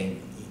isn't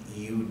saying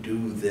you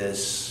do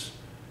this,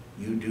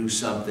 you do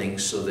something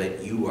so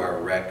that you are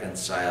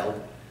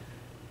reconciled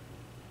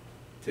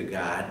to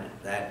God.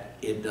 That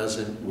it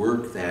doesn't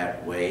work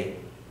that way.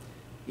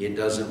 It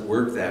doesn't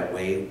work that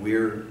way.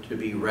 We're to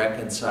be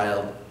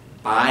reconciled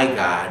by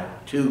God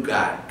to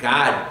God.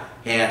 God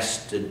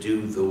has to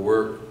do the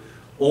work.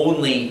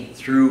 Only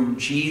through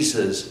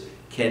Jesus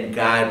can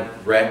God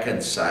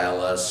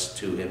reconcile us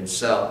to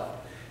himself.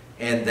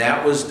 And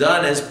that was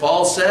done, as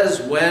Paul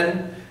says,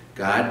 when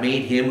God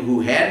made him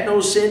who had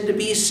no sin to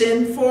be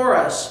sin for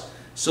us,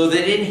 so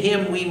that in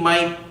him we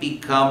might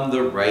become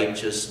the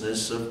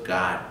righteousness of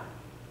God.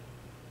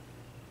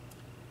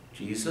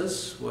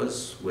 Jesus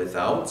was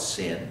without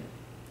sin.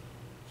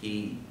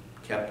 He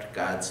kept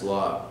God's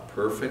law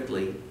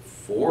perfectly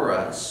for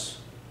us,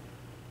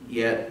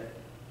 yet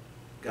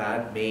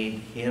God made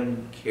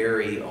him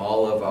carry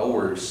all of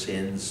our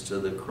sins to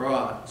the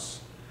cross.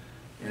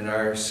 And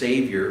our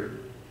Savior,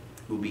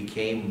 who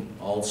became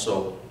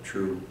also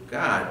true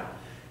God,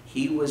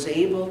 he was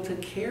able to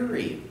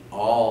carry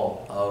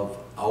all of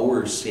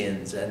our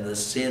sins and the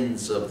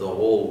sins of the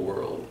whole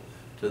world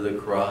to the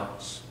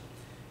cross.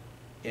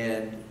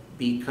 And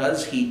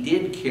because he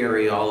did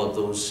carry all of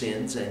those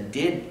sins and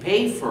did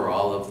pay for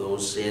all of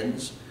those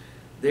sins,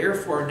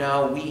 therefore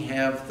now we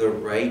have the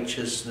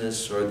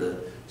righteousness or the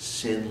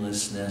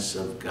sinlessness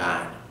of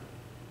God.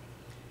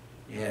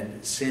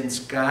 And since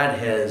God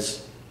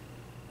has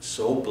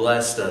so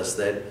blessed us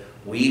that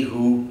we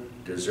who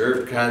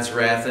deserved God's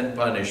wrath and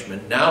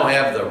punishment now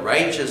have the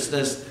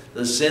righteousness,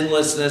 the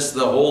sinlessness,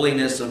 the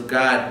holiness of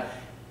God,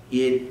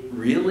 it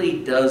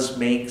really does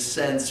make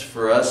sense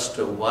for us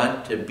to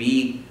want to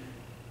be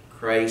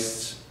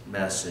Christ's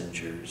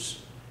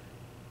messengers,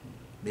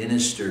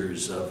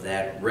 ministers of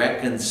that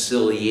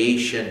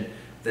reconciliation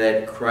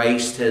that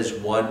Christ has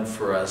won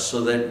for us,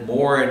 so that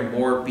more and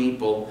more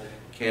people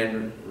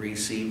can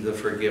receive the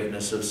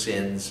forgiveness of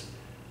sins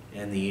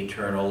and the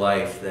eternal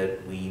life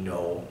that we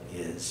know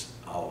is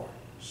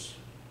ours.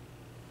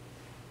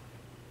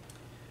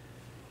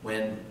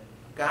 When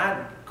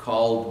God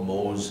called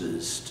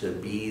Moses to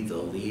be the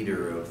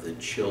leader of the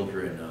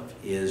children of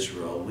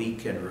Israel, we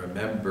can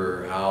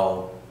remember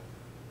how,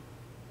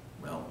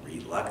 well,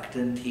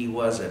 reluctant he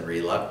was, and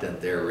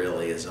reluctant there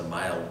really is a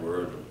mild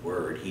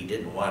word. He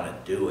didn't want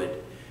to do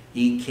it.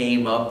 He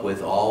came up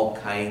with all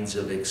kinds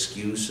of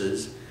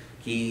excuses.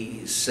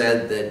 He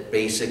said that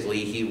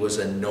basically he was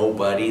a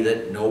nobody,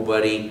 that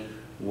nobody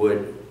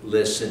would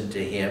listen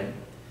to him.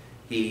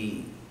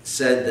 He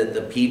said that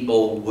the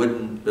people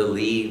wouldn't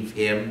believe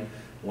him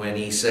when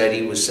he said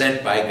he was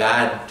sent by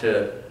God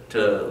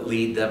to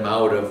lead them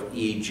out of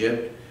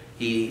Egypt.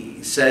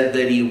 He said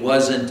that he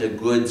wasn't a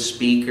good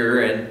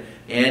speaker,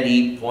 and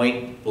he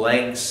point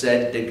blank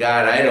said to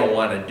God, I don't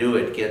want to do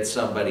it, get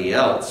somebody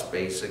else,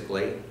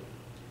 basically.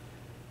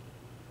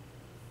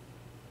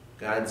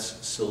 God's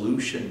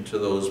solution to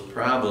those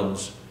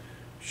problems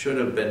should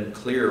have been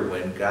clear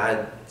when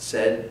God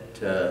said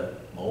to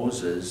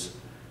Moses,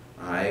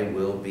 I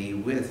will be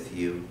with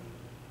you.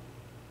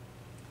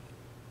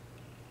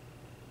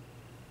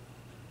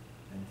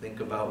 And think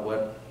about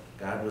what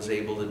God was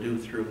able to do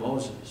through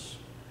Moses.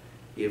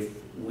 If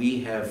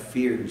we have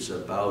fears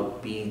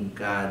about being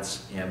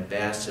God's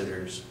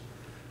ambassadors,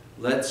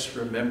 let's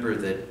remember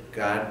that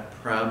God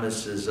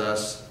promises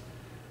us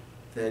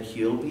that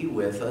he'll be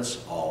with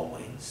us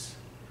always.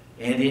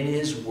 And in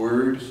his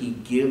word, he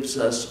gives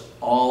us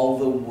all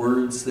the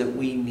words that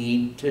we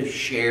need to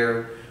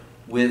share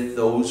with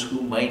those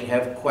who might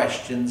have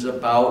questions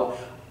about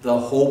the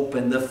hope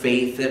and the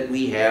faith that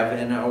we have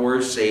in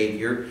our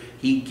Savior.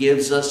 He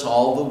gives us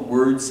all the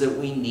words that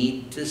we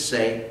need to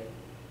say.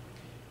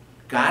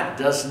 God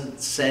doesn't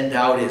send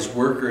out his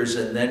workers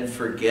and then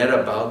forget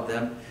about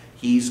them.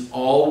 He's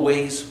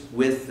always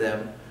with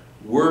them,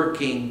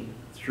 working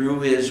through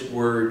his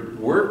word,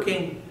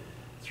 working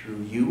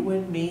through you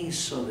and me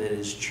so that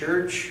his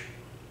church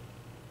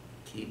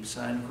keeps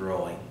on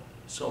growing,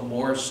 so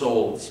more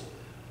souls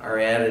are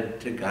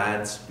added to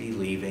God's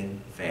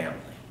believing family.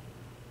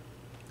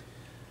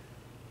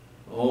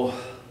 Oh,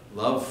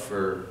 love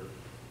for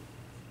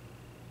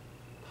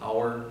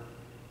power,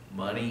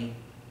 money,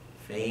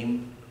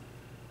 fame,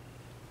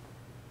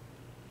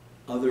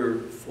 other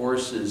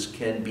forces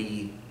can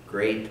be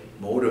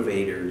great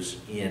motivators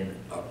in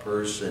a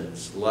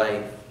person's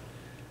life,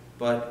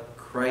 but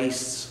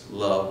Christ's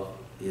love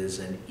is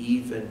an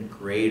even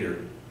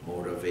greater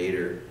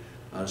motivator,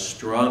 a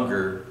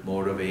stronger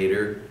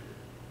motivator,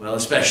 well,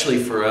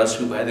 especially for us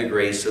who by the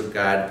grace of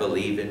God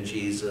believe in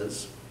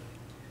Jesus.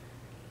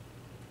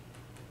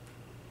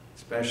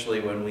 Especially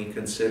when we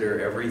consider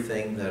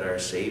everything that our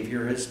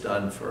Savior has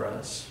done for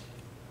us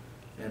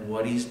and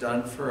what he's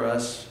done for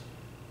us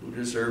who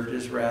deserved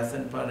his wrath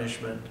and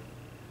punishment.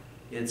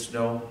 It's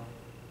so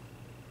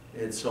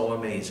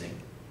amazing.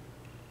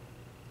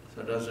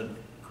 So doesn't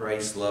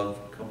Christ's love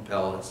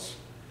compel us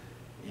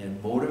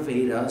and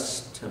motivate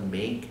us to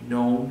make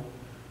known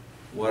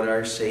what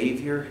our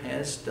Savior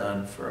has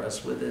done for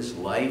us with his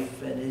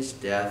life and his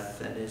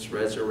death and his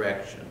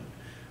resurrection,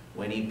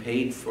 when he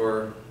paid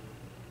for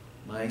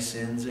my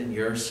sins and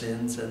your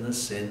sins and the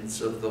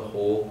sins of the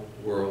whole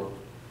world?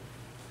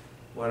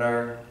 What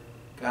our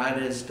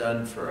God has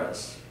done for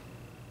us.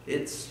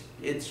 It's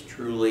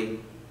truly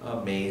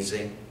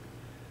amazing.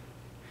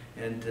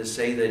 And to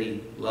say that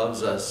he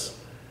loves us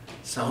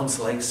sounds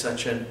like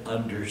such an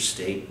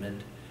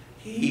understatement.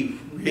 He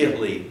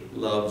really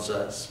loves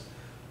us.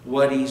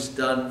 What he's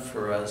done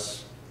for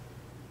us,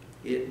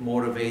 it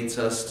motivates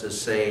us to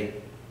say,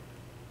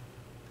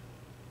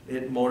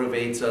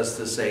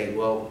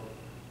 well,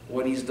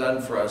 what he's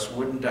done for us,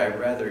 wouldn't I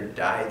rather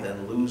die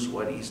than lose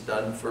what he's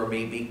done for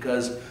me?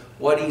 Because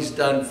what he's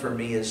done for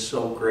me is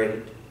so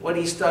great. What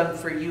he's done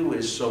for you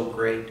is so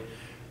great.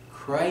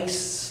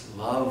 Christ's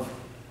love,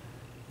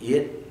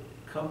 it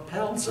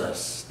compels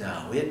us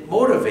now. It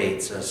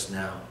motivates us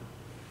now.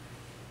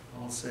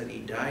 Paul said he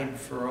died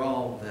for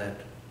all, that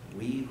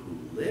we who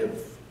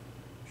live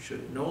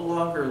should no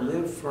longer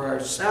live for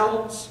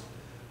ourselves,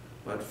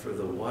 but for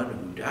the one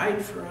who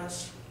died for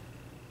us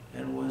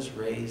and was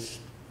raised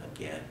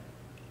again.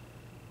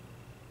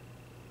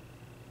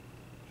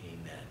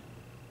 Amen.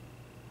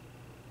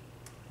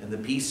 And the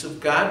peace of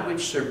God,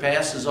 which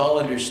surpasses all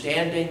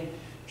understanding,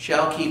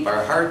 shall keep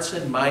our hearts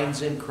and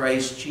minds in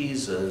Christ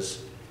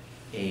Jesus.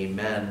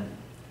 Amen.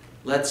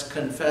 Let's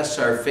confess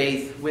our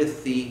faith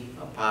with the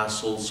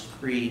Apostles'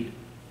 Creed.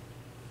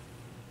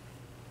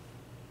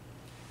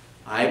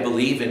 I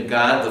believe in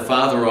God, the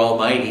Father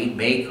Almighty,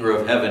 maker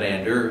of heaven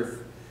and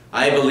earth.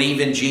 I believe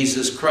in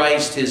Jesus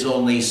Christ, his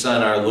only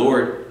Son, our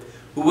Lord,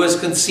 who was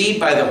conceived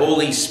by the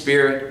Holy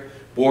Spirit,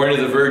 born of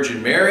the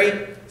Virgin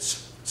Mary,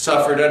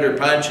 suffered under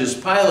Pontius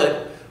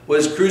Pilate,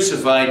 was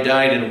crucified,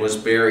 died, and was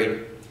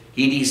buried.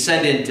 He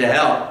descended into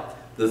hell.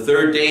 The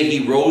third day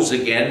he rose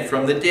again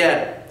from the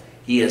dead.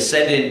 He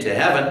ascended into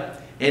heaven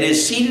and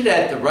is seated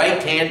at the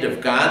right hand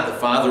of God, the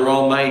Father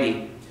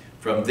Almighty.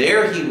 From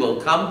there he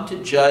will come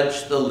to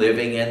judge the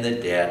living and the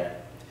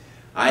dead.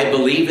 I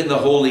believe in the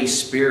Holy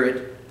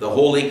Spirit, the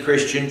holy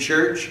Christian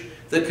Church,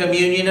 the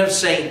communion of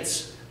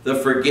saints, the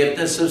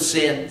forgiveness of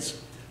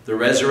sins, the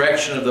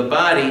resurrection of the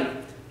body,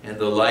 and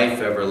the life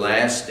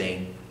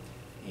everlasting.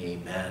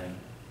 Amen.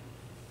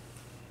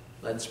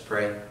 Let's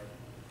pray.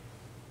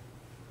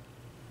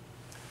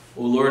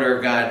 O Lord our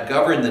God,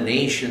 govern the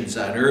nations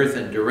on earth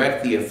and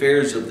direct the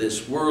affairs of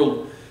this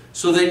world,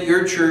 so that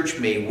your church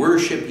may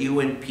worship you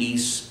in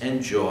peace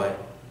and joy.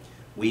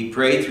 We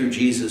pray through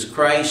Jesus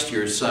Christ,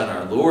 your Son,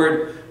 our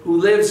Lord, who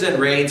lives and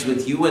reigns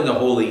with you in the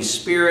Holy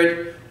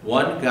Spirit,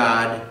 one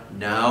God,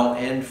 now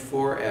and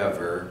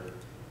forever.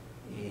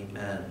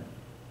 Amen.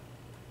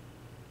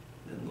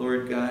 And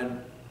Lord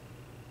God,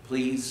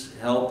 please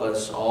help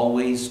us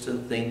always to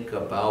think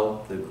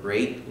about the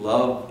great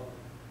love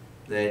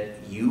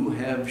that you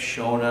have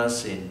shown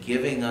us in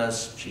giving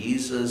us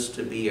Jesus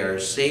to be our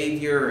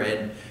Savior,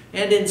 and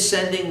in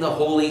sending the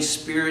Holy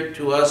Spirit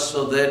to us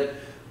so that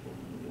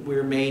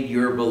we're made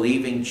your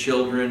believing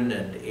children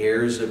and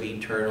heirs of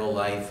eternal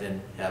life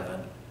in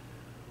heaven.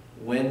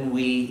 When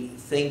we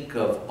think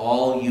of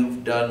all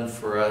you've done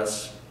for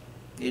us,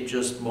 it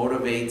just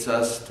motivates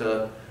us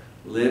to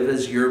live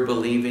as your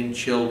believing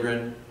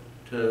children,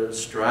 to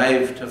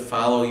strive to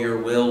follow your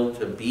will,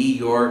 to be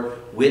your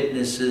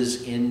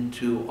witnesses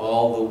into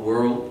all the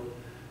world.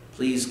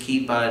 Please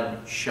keep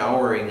on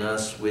showering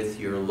us with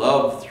your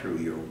love through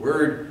your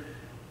word,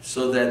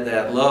 so that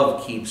that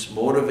love keeps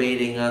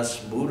motivating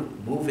us,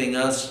 moving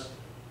us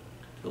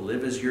to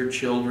live as your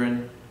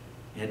children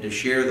and to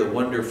share the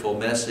wonderful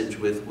message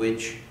with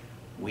which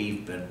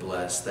we've been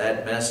blessed.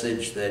 That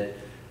message that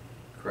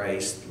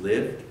Christ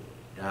lived,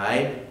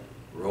 died,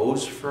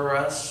 rose for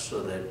us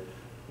so that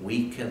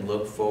we can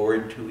look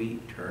forward to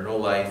eternal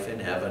life in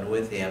heaven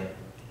with him.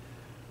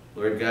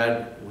 Lord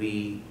God,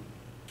 we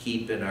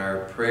keep in our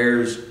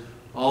prayers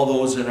all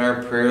those in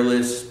our prayer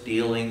list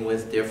dealing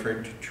with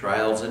different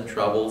trials and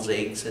troubles,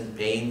 aches and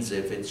pains.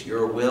 If it's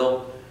your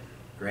will,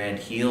 grant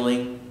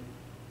healing,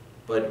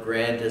 but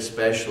grant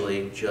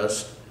especially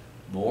just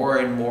more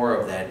and more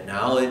of that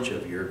knowledge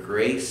of your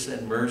grace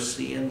and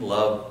mercy and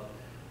love.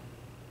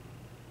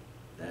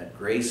 That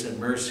grace and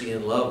mercy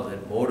and love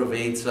that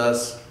motivates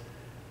us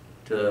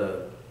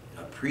to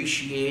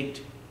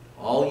appreciate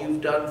all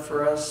you've done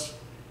for us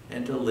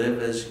and to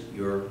live as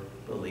your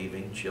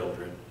believing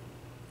children.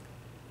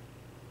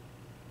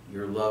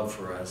 Your love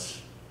for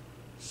us,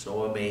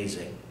 so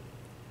amazing.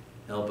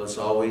 Help us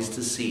always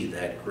to see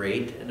that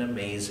great and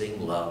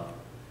amazing love.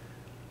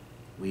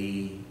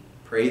 We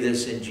pray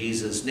this in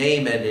Jesus'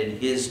 name, and in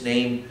his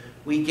name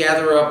we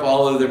gather up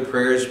all of the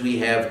prayers we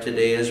have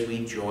today as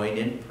we join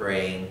in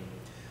praying.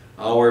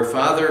 Our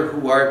Father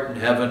who art in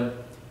heaven,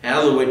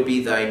 hallowed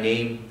be thy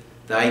name.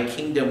 Thy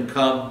kingdom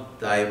come,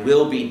 thy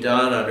will be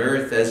done on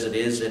earth as it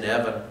is in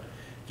heaven.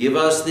 Give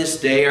us this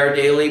day our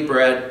daily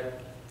bread,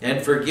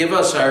 and forgive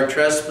us our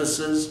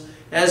trespasses,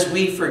 as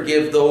we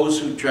forgive those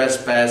who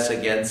trespass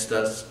against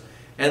us.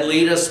 And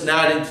lead us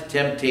not into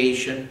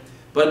temptation,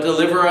 but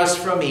deliver us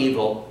from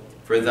evil.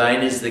 For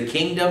thine is the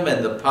kingdom,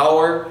 and the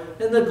power,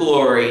 and the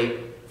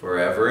glory,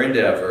 forever and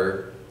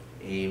ever.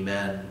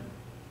 Amen.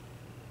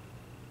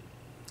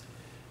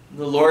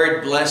 The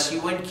Lord bless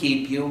you and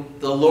keep you.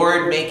 The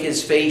Lord make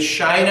his face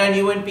shine on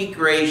you and be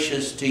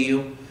gracious to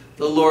you.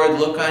 The Lord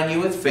look on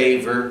you with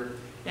favor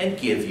and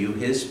give you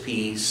his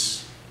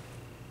peace.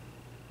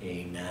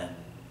 Amen.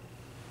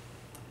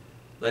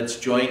 Let's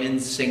join in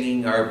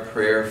singing our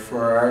prayer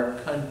for our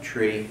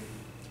country.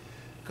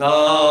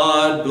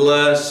 God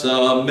bless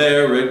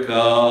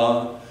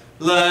America,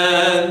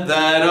 land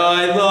that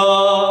I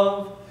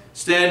love.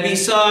 Stand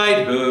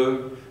beside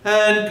her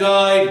and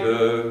guide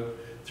her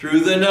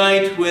through the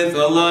night with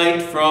a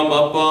light from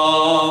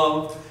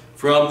above.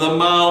 From the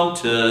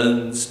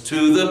mountains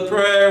to the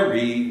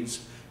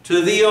prairies,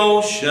 to the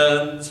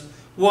oceans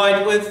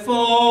white with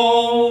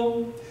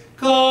foam.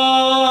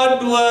 God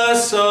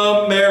bless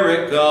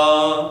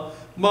America,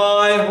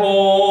 my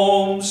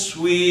home,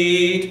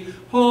 sweet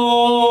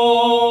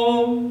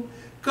home.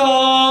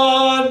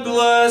 God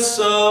bless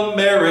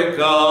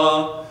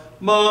America,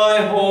 my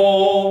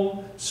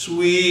home,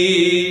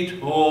 sweet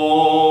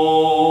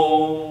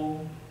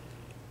home.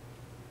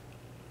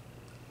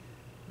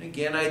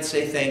 Again, I'd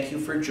say thank you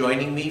for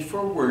joining me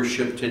for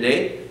worship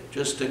today.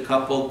 Just a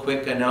couple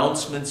quick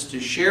announcements to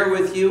share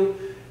with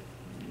you.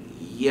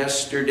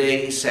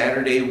 Yesterday,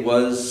 Saturday,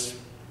 was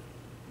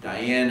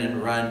Diane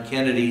and Ron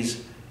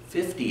Kennedy's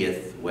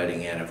 50th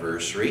wedding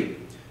anniversary.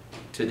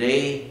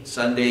 Today,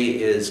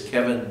 Sunday, is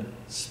Kevin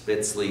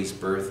Spitzley's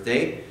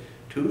birthday.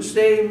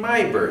 Tuesday,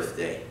 my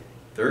birthday.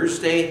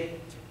 Thursday,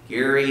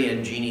 Gary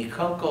and Jeannie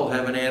Kunkel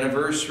have an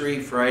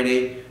anniversary.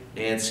 Friday,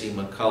 Nancy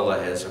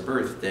McCullough has a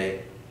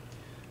birthday.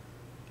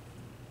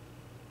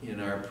 In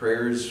our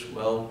prayers,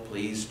 well,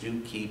 please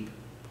do keep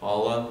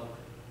Paula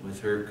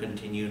with her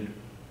continued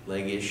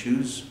leg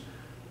issues,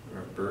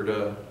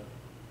 Roberta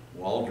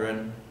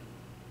Waldron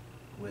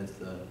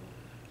with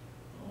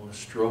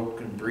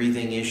stroke and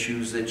breathing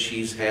issues that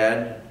she's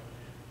had,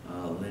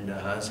 Linda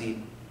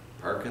Hazy,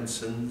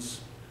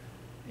 Parkinson's,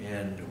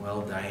 and,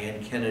 well,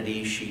 Diane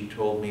Kennedy, she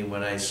told me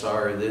when I saw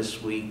her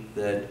this week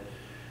that,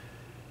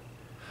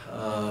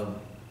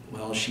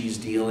 well, she's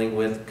dealing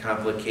with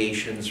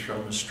complications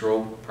from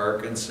stroke,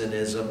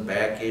 Parkinsonism,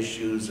 back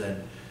issues,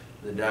 and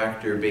the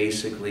doctor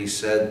basically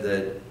said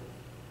that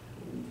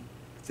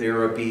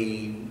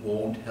therapy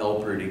won't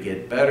help her to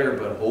get better,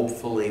 but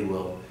hopefully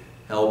will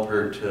help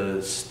her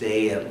to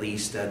stay at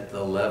least at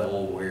the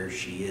level where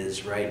she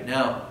is right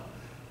now.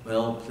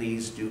 Well,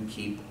 please do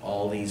keep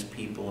all these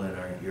people in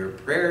your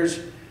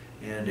prayers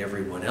and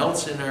everyone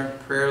else in our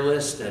prayer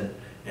list, and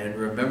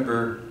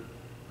remember,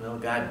 well,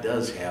 God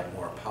does have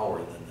more power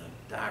than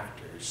the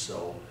doctors,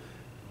 so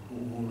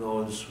who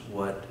knows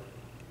what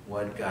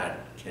God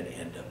can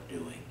end up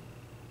doing.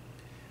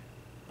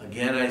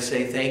 Again, I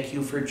say thank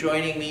you for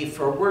joining me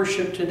for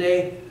worship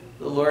today.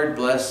 The Lord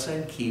bless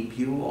and keep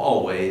you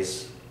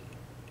always.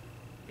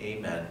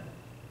 Amen.